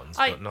 traumatic ones,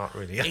 but not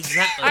really.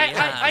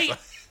 Exactly,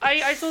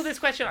 I saw this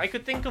question. I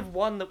could think of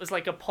one that was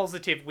like a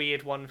positive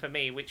weird one for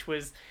me, which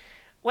was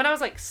when I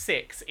was like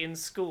 6 in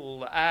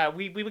school,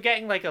 we were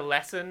getting like a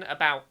lesson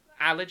about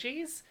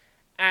allergies,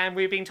 and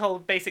we were being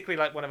told basically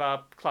like one of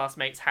our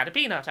classmates had a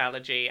peanut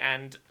allergy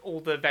and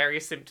all the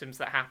various symptoms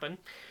that happen.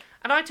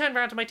 And I turned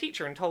around to my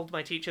teacher and told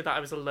my teacher that I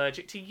was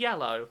allergic to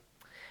yellow.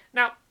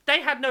 Now,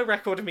 they had no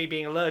record of me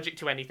being allergic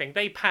to anything.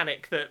 They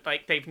panic that,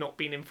 like, they've not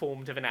been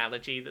informed of an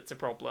allergy that's a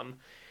problem.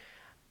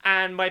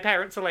 And my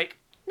parents are like,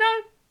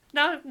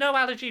 no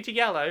allergy to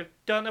yellow.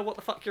 Don't know what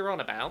the fuck you're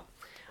on about.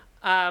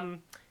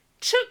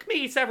 Took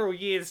me several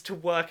years to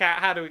work out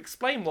how to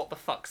explain what the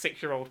fuck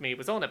 6-year-old me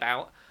was on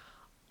about.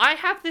 I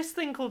have this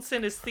thing called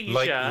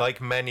synesthesia.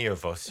 Like many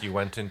of us, you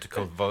went into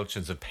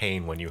convulsions of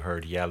pain when you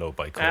heard Yellow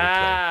by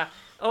Coldplay.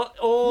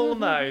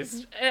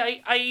 Almost.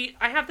 I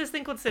have this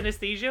thing called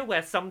synesthesia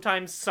where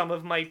sometimes some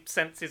of my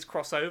senses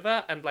cross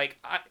over and, like,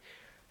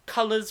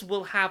 colours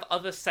will have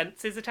other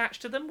senses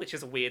attached to them, which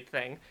is a weird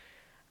thing.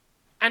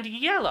 And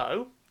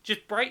yellow,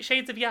 just bright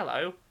shades of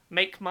yellow,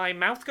 make my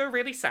mouth go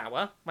really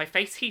sour, my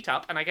face heat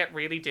up, and I get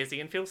really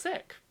dizzy and feel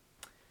sick.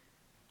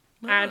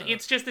 And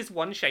it's just this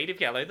one shade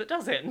of yellow that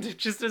does it. And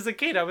just as a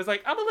kid, I was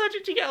like, I'm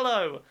allergic to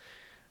yellow.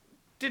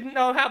 Didn't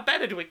know how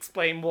better to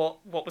explain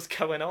what was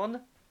going on.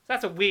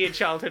 That's a weird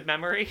childhood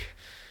memory.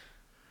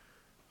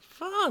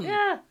 Fun.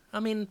 Yeah. I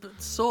mean,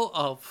 but sort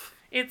of.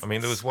 It's I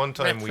mean, there was one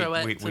time we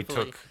Retroactively.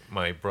 took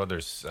my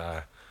brother's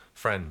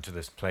friend to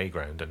this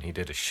playground and he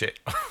did a shit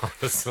on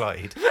the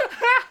slide.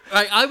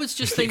 Right, I was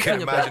just You thinking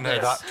can about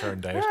imagine how this. that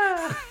turned out.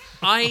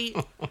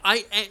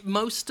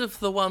 Most of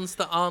the ones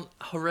that aren't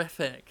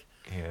horrific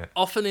Yeah.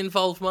 often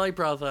involve my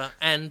brother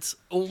and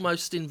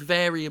almost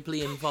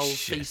invariably involve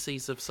Shit.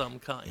 feces of some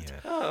kind.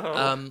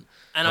 Yeah.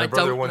 And My I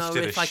brother don't once know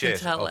did if a I can shit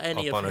tell up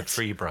any of on a it.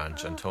 tree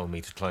branch and told me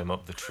to climb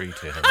up the tree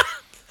to him.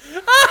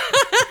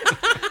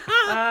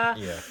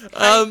 Yeah.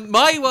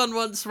 My one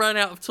once ran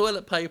out of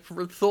toilet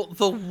paper and thought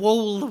the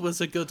wall was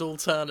a good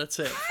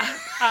alternative.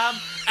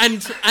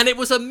 And it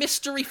was a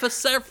mystery for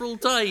several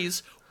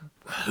days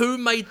who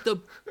made the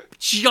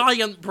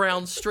giant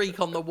brown streak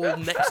on the wall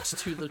next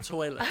to the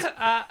toilet.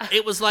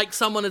 It was like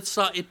someone had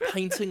started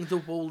painting the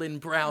wall in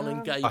brown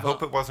and gave I up.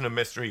 hope it wasn't a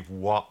mystery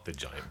what the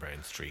giant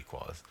brown streak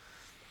was.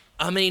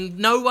 I mean,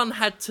 no one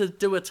had to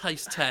do a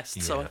taste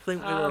test, so Yeah. I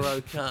think we were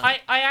okay.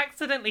 I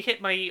accidentally hit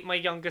my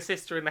younger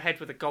sister in the head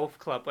with a golf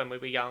club when we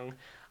were young.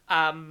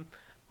 My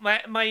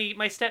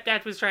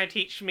stepdad was trying to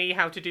teach me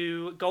how to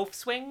do golf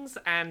swings,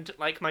 and,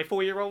 like, my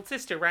 4-year-old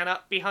sister ran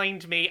up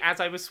behind me as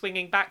I was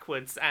swinging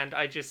backwards, and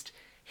I just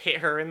hit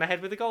her in the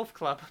head with a golf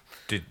club.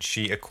 Did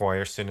she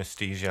acquire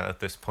synesthesia at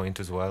this point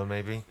as well,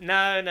 maybe?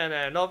 No,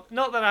 not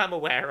that I'm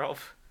aware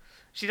of.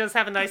 She does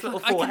have a nice little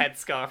I can- forehead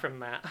scar from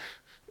that.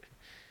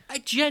 I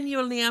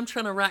genuinely am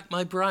trying to rack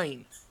my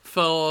brain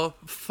for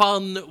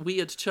fun,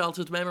 weird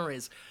childhood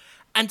memories.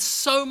 And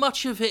so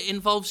much of it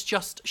involves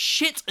just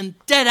shit and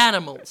dead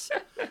animals.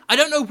 I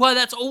don't know why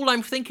that's all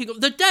I'm thinking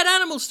of. The dead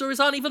animal stories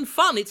aren't even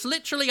fun. It's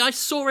literally, I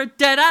saw a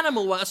dead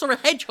animal. I saw a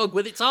hedgehog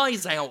with its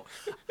eyes out.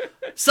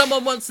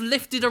 Someone once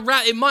lifted a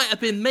rabbit, it might have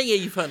been me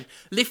even,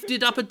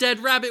 lifted up a dead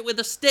rabbit with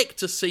a stick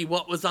to see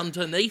what was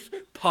underneath.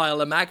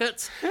 Pile of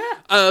maggots.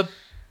 I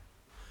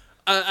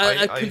A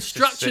used to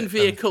construction sit and,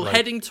 vehicle like-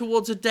 heading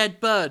towards a dead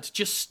bird,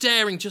 just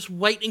staring, just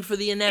waiting for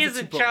the Isn't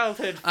inevitable.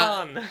 childhood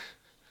fun? I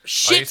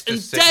Shit used to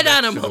and sit dead next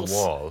animals. to the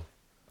wall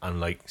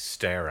and like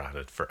stare at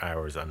it for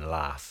hours and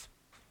laugh.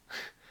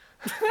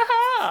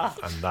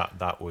 And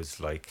that was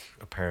like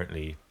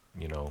apparently,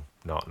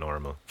 not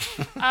normal.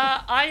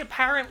 I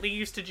apparently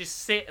used to just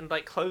sit and,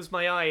 like, close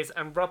my eyes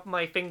and rub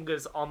my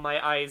fingers on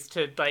my eyes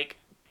to, like...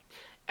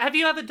 Have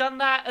you ever done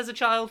that as a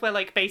child where,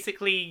 like,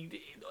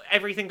 basically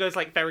everything goes,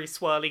 like, very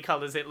swirly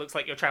colours, it looks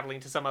like you're travelling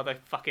to some other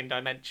fucking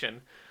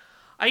dimension?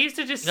 I used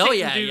to just sit Oh,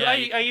 yeah, and do... yeah.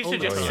 I used to All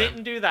the just time. sit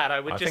and do that. I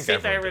would I just think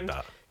sit there everyone and did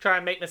that. try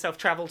and make myself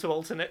travel to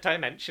alternate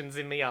dimensions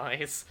in the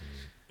eyes.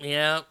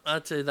 Yeah, I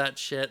do that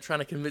shit, trying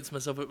to convince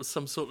myself it was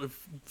some sort of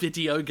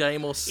video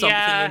game or something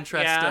Yeah,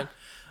 interesting.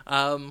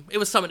 It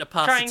was something to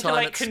pass Trying the to, time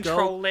like, at school.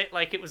 control it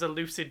like it was a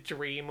lucid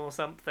dream or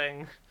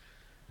something.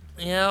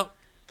 Yeah.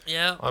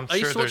 I'm I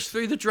used sure to watch there's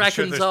Through the I'm sure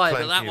Dragon's there's Eye, but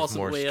plenty that of wasn't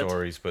more weird.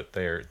 stories, but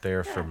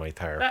they're for my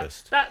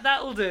therapist.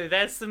 That'll do.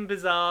 There's some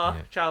bizarre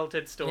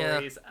childhood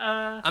stories.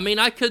 I mean,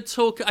 I could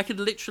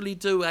literally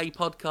do a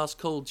podcast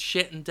called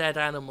Shit and Dead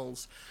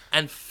Animals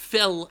and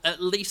fill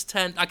at least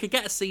 10, I could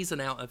get a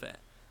season out of it.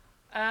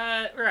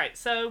 Right,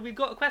 so we've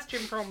got a question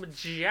from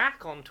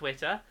Jack on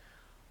Twitter.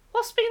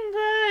 What's been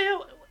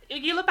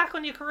you look back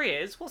on your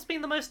careers, what's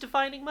been the most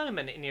defining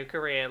moment in your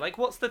career? Like,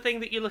 what's the thing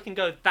that you look and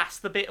go, that's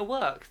the bit of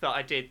work that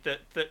I did,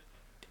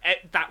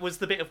 that was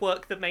the bit of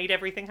work that made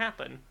everything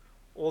happen?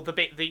 Or the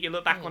bit that you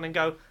look back on and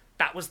go,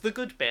 that was the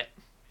good bit?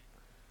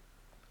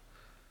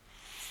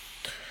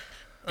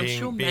 I'm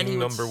sure many Being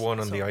would number one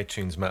on the sorry.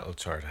 iTunes metal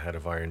chart ahead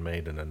of Iron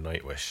Maiden and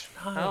Nightwish.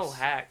 Nice. Oh,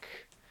 heck.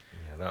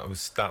 Yeah, that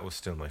was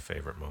still my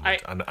favorite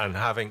moment. And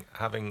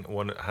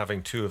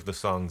having two of the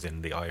songs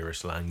in the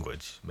Irish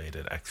language made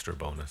it extra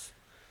bonus.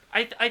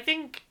 I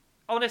think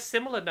on a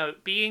similar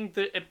note, being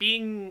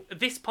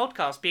this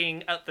podcast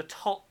being at the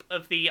top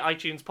of the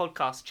iTunes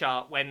podcast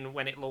chart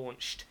when it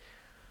launched,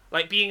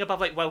 like being above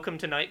like Welcome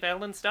to Night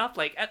Vale and stuff,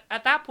 like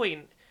at that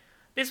point,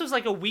 this was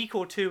like a week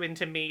or two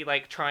into me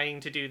like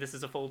trying to do this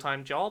as a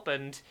full-time job,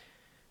 and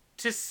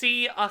to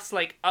see us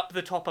like up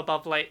the top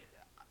above like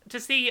to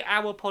see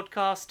our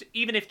podcast,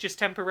 even if just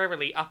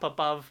temporarily, up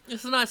above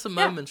It's a nice and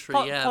momentary,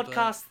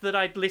 podcasts that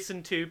I'd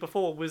listened to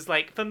before was,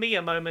 like, for me,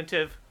 a moment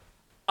of,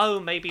 oh,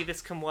 maybe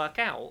this can work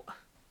out.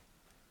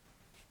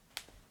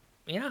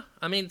 Yeah,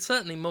 I mean,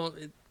 certainly more.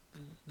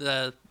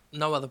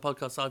 No other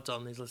podcast I've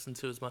done is listened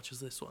to as much as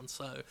this one,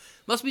 so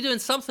must be doing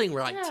something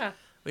right. Yeah.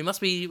 We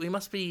must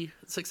be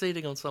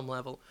succeeding on some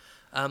level.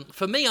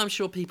 For me, I'm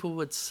sure people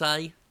would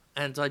say,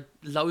 and I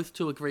loathe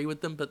to agree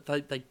with them, but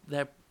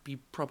they'd be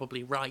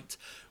probably right.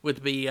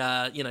 Would be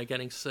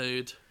getting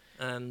sued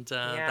and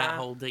that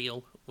whole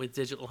deal with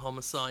Digital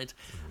Homicide.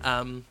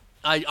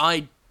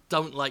 I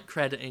don't like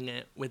crediting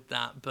it with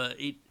that, but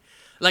it.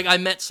 Like, I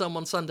met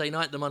someone Sunday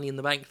night at the Money in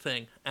the Bank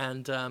thing,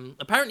 and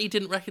apparently he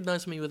didn't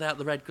recognise me without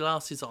the red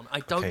glasses on.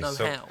 I don't know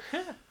how.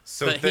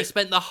 But he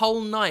spent the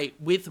whole night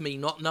with me,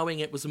 not knowing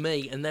it was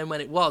me, and then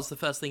when it was, the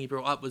first thing he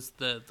brought up was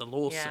the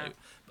lawsuit. Yeah.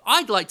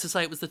 I'd like to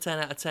say it was the 10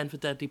 out of 10 for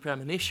Deadly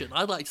Premonition.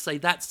 I'd like to say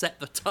that set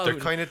the tone They're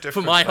kind of for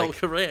different, my whole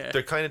career.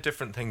 They're kind of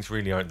different things,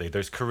 really, aren't they?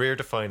 There's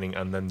career-defining,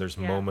 and then there's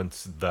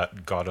moments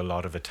that got a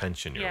lot of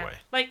attention your way.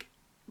 Like,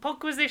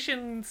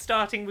 Podquisition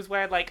starting was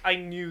where, like, I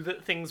knew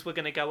that things were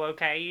going to go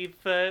okay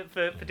for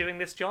doing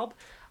this job.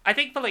 I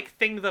think the, like,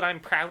 thing that I'm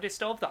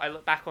proudest of, that I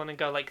look back on and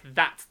go, like,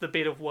 that's the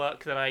bit of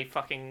work that I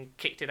fucking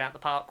kicked it out the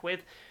park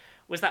with,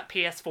 was that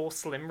PS4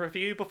 Slim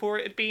review before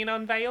it had been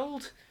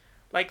unveiled.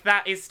 Like,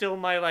 that is still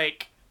my,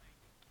 like...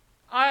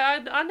 I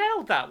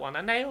nailed that one.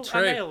 I nailed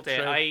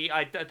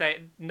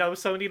it. No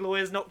Sony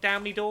lawyers knocked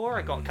down my door.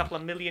 I got a couple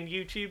of million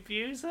YouTube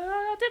views.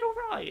 I did all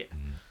right.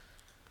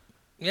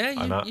 Yeah,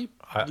 you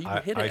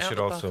hit it I out should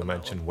the also park on that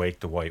mention one. Wake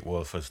the White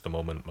Wolf as the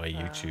moment my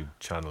YouTube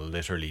channel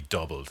literally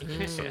doubled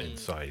in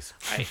size.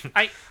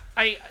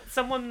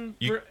 Someone...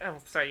 oh,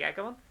 sorry, yeah,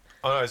 go on.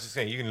 Oh, I was just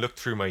saying, you can look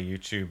through my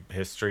YouTube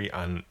history,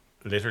 and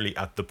literally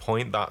at the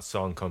point that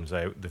song comes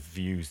out, the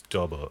views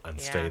double and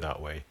stay that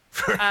way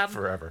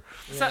forever.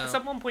 So,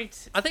 someone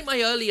points... I think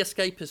my early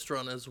Escapist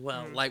run as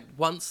well, like,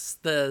 once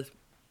there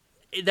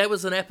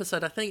was an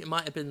episode, I think it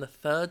might have been the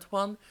third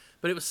one,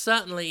 but it was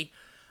certainly...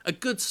 A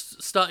good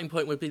starting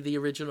point would be the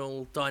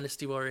original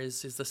Dynasty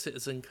Warriors is the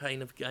Citizen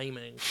Kane of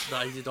gaming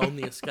that I did on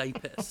The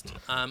Escapist.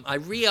 I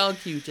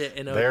re-argued it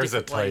in a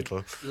different way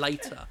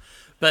later.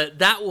 But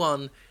that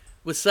one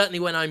was certainly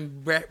when I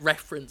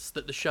referenced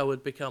that the show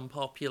had become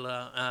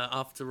popular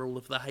after all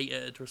of the hate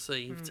it had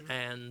received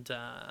and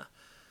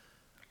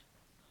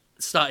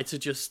started to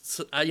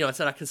just... I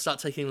said I can start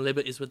taking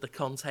liberties with the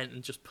content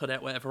and just put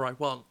out whatever I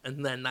want.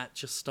 And then that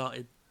just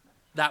started...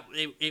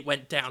 It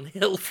went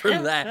downhill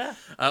from there,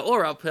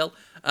 or uphill.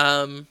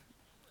 And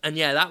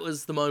yeah, that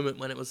was the moment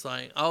when it was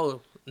like, oh,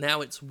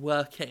 now it's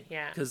working.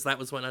 Yeah. Because that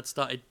was when I'd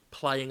started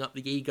playing up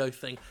the ego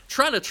thing,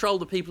 trying to troll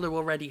the people who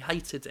already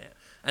hated it.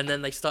 And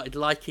then they started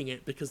liking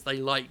it because they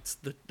liked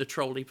the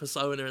trolly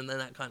persona, and then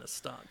that kind of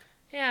stuck.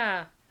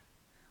 Yeah.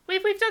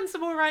 We've done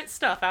some alright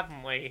stuff,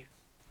 haven't we?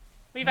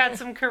 We've had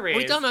some careers.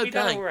 We've done okay. We've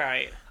done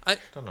alright.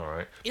 Done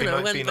alright.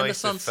 When the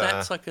sun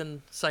sets, I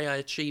can say I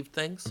achieved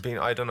things.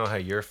 I don't know how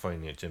you're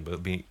finding it, Jim, but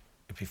it'd be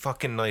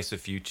fucking nice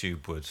if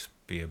YouTube would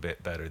be a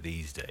bit better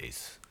these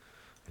days.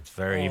 It's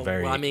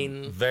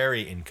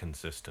very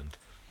inconsistent.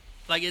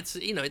 Like it's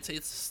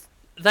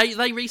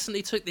they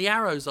recently took the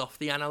arrows off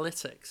the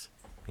analytics.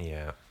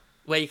 Yeah.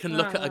 Where you can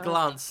look at a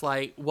glance,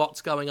 like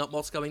what's going up,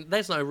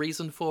 there's no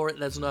reason for it.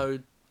 There's no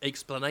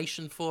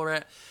explanation for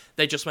it.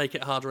 They just make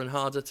it harder and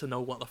harder to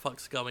know what the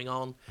fuck's going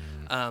on.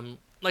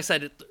 Like I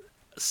said,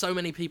 so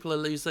many people are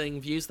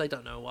losing views. They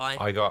don't know why.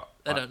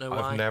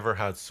 I've never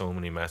had so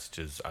many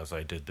messages as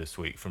I did this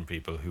week from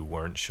people who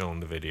weren't shown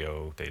the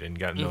video. They didn't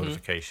get a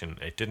notification.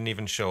 It didn't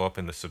even show up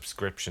in the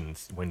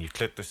subscriptions. When you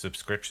click the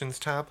subscriptions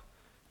tab,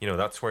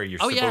 that's where you're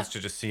supposed to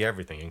just see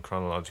everything in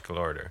chronological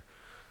order.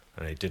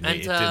 And it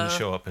didn't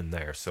show up in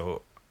there.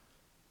 So,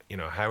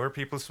 how are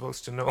people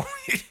supposed to know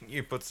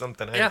you put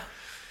something out? Yeah.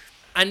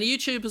 And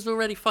YouTube has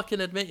already fucking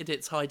admitted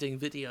it's hiding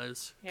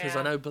videos. Because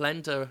I know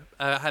Blender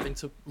are having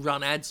to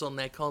run ads on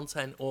their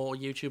content, or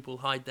YouTube will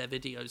hide their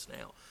videos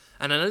now.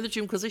 And I know the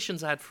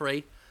Jimquisition's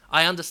ad-free.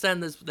 I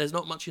understand there's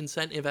not much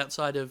incentive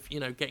outside of,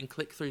 getting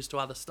click-throughs to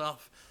other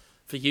stuff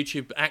for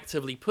YouTube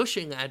actively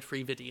pushing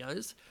ad-free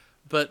videos.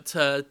 But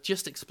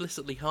just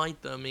explicitly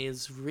hide them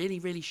is really,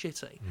 really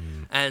shitty.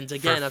 And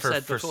again, I've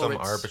said before... For some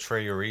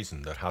arbitrary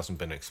reason that hasn't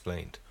been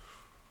explained.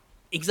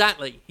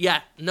 Exactly.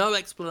 Yeah. No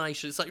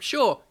explanation. It's like,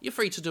 sure, you're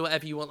free to do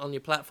whatever you want on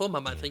your platform. I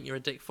might think you're a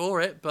dick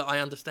for it, but I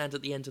understand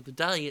at the end of the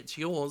day it's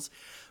yours.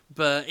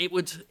 But it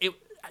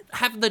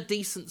have the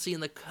decency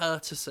and the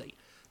courtesy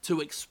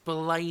to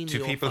explain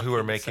to people who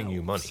are making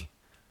you money.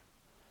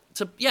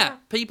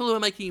 People who are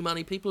making you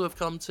money, people who have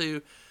come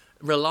to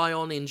rely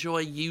on, enjoy,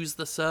 use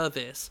the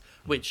service,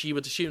 which you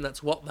would assume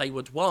that's what they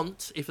would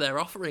want if they're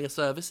offering a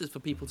service, is for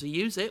people to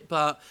use it,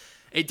 but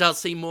it does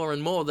seem more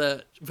and more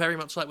that, very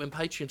much like when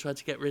Patreon tried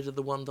to get rid of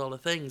the $1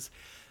 things,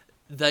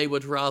 they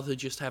would rather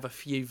just have a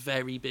few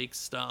very big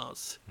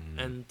stars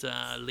and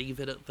leave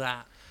it at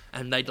that.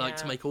 And they'd like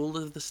to make all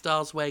of the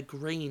stars wear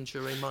green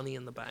during Money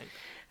in the Bank.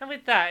 And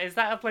with that, is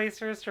that a place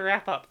for us to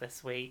wrap up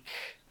this week?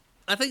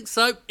 I think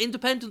so.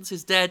 Independence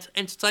is dead.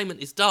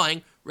 Entertainment is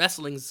dying.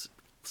 Wrestling's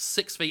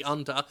 6 feet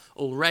under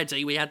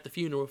already. We had the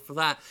funeral for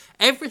that.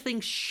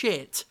 Everything's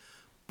shit,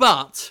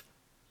 but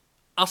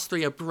us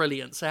three are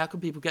brilliant. So how can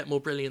people get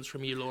more brilliance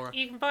from you, Laura?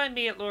 You can find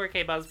me at Laura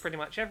K Buzz pretty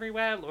much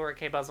everywhere. Laura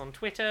K Buzz on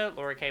Twitter,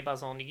 Laura K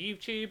Buzz on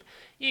YouTube.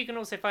 You can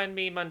also find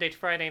me Monday to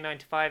Friday 9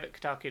 to 5 at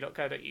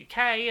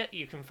kotaku.co.uk.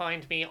 You can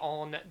find me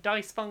on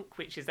Dice Funk,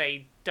 which is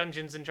a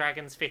Dungeons &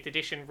 Dragons 5th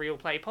edition real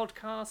play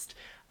podcast.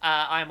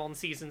 I'm on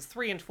seasons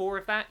 3 and 4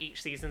 of that.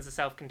 Each season's a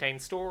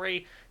self-contained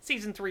story.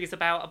 Season 3 is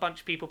about a bunch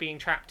of people being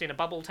trapped in a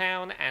bubble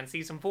town, and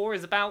season 4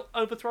 is about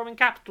overthrowing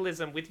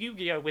capitalism with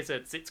Yu-Gi-Oh!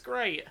 Wizards. It's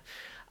great.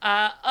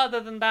 Other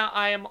than that,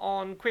 I am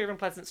on Queer and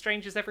Pleasant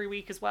Strangers every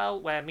week as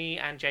well, where me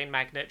and Jane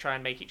Magnet try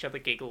and make each other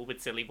giggle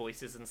with silly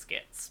voices and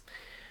skits.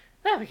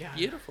 There we go.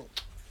 Beautiful.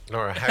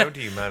 Laura, how do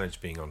you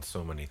manage being on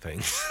so many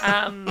things?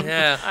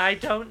 Yeah. I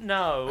don't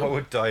know. I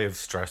would die of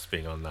stress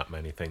being on that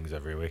many things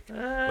every week.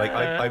 Like,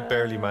 I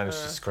barely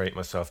managed to scrape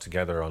myself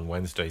together on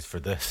Wednesdays for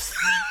this.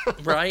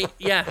 Right?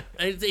 Yeah.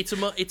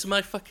 It's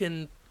my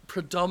fucking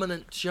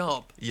predominant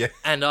job. Yeah.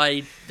 And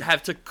I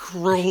have to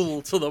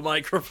crawl to the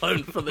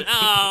microphone for the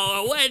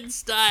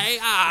Wednesday.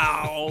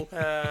 Ow.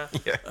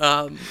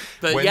 Yeah.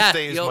 But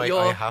Wednesday is you're,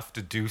 I have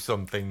to do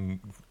something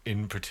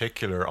in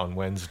particular on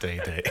Wednesday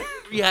day.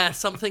 yeah,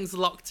 something's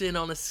locked in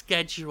on a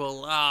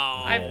schedule. Oh.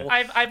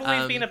 I've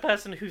always been a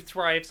person who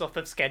thrives off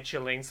of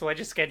scheduling, so I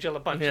just schedule a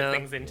bunch of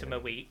things into my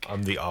week.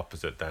 I'm the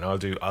opposite then. I'll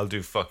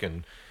do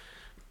fucking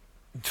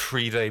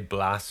 3-day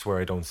blasts where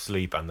I don't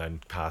sleep and then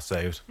pass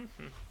out.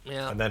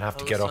 Yeah, And then have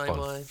to I'm get the up same on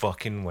way.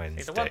 fucking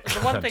Wednesday. The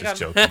one thing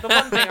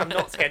I'm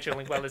not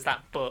scheduling well is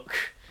that book.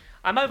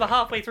 I'm over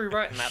halfway through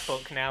writing that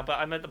book now, but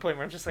I'm at the point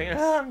where I'm just like,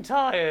 I'm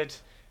tired.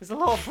 There's a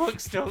lot of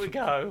books still to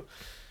go.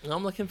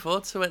 I'm looking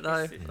forward to it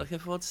though. Looking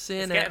forward to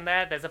seeing It's it. getting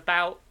there. There's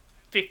about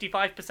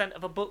 55%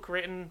 of a book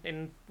written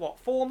in,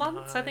 4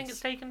 months, I think Nice.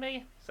 it's taken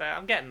me. So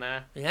I'm getting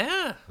there.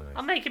 Yeah.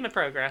 I'm making my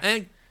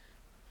progress.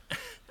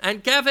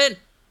 And Gavin,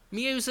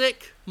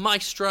 music,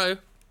 maestro,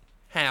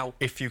 how?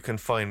 If you can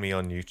find me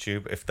on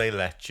YouTube, if they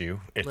let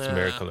you, it's Yeah.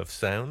 Miracle of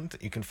Sound.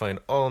 You can find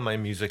all my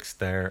musics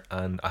there.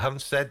 And I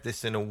haven't said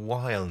this in a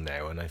while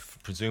now, and I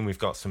presume we've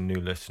got some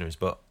new listeners,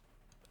 but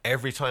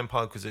every time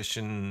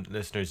Podquisition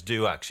listeners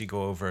do actually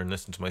go over and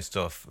listen to my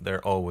stuff,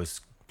 they're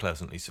always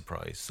pleasantly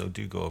surprised. So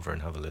do go over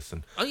and have a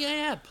listen. Oh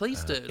yeah,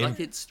 please do.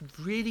 It's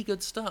really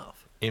good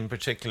stuff. In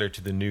particular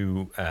to the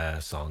new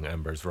song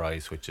Embers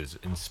Rise, which is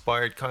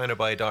inspired kind of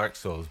by Dark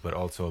Souls, but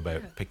also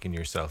about picking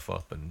yourself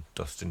up and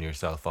dusting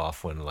yourself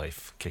off when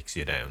life kicks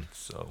you down.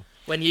 So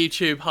When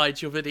YouTube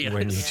hides your videos.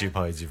 when YouTube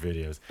hides your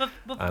videos.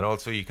 And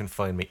also you can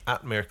find me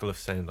at Miracle of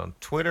Sound on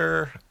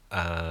Twitter,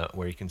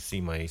 where you can see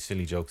my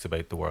silly jokes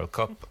about the World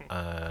Cup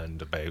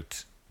and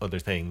about other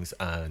things.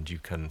 And you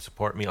can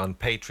support me on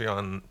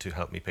Patreon to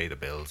help me pay the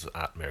bills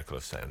at Miracle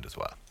of Sound as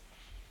well.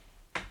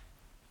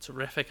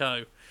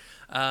 Terrifico.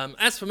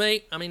 As for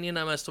me, I mean, you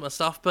know most of my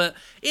stuff, but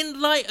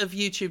in light of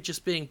YouTube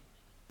just being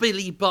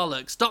Billy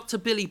Bollocks, Dr.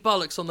 Billy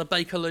Bollocks on the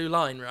Bakerloo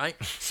line, right?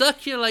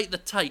 Circulate the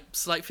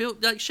tapes,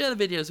 share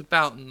the videos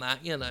about and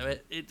that, you know.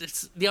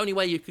 It's the only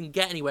way you can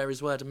get anywhere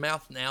is word of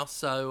mouth now,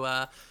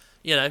 so,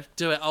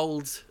 do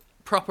it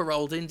proper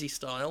old indie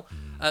style.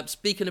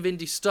 Speaking of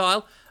indie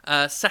style,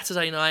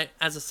 Saturday night,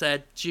 as I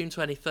said, June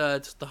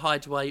 23rd, The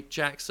Hideaway,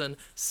 Jackson,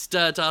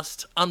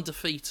 Stardust,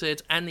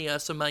 Undefeated, and the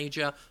Ursa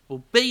Major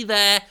will be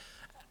there.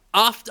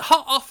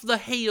 Hot off the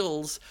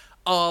heels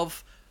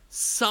of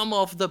some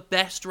of the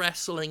best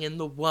wrestling in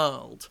the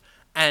world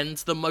and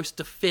the most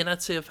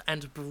definitive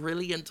and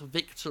brilliant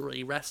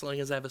victory wrestling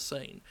has ever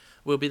seen.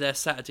 We'll be there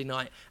Saturday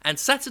night. And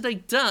Saturday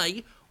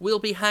day, we'll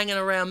be hanging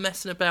around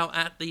messing about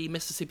at the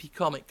Mississippi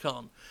Comic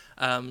Con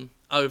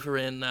over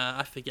in,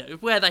 I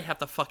forget, where they have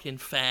the fucking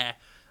fair.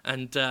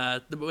 And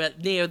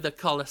near the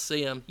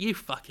Coliseum. You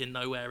fucking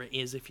know where it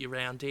is if you're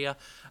around here.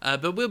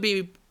 But we'll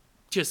be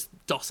just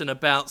dossing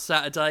about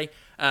Saturday.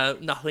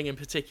 Nothing in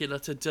particular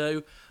to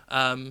do.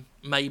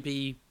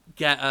 Maybe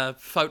get a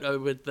photo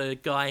with the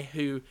guy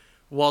who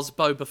was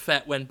Boba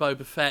Fett when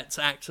Boba Fett's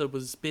actor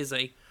was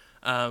busy.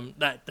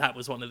 That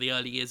was one of the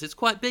early years. It's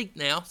quite big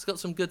now. It's got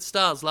some good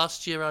stars.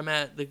 Last year I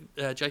met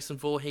the Jason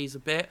Voorhees a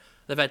bit.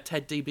 They've had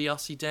Ted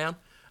DiBiase down.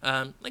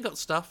 They got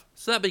stuff,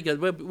 so that'd be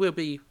good.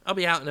 I'll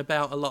be out and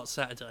about a lot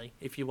Saturday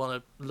if you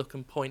want to look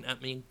and point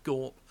at me and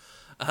gawp.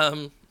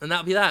 And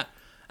that'll be that.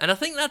 And I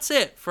think that's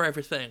it for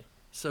everything.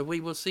 So we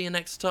will see you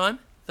next time.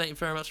 Thank you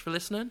very much for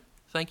listening.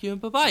 Thank you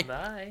and bye-bye.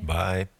 Bye. Bye.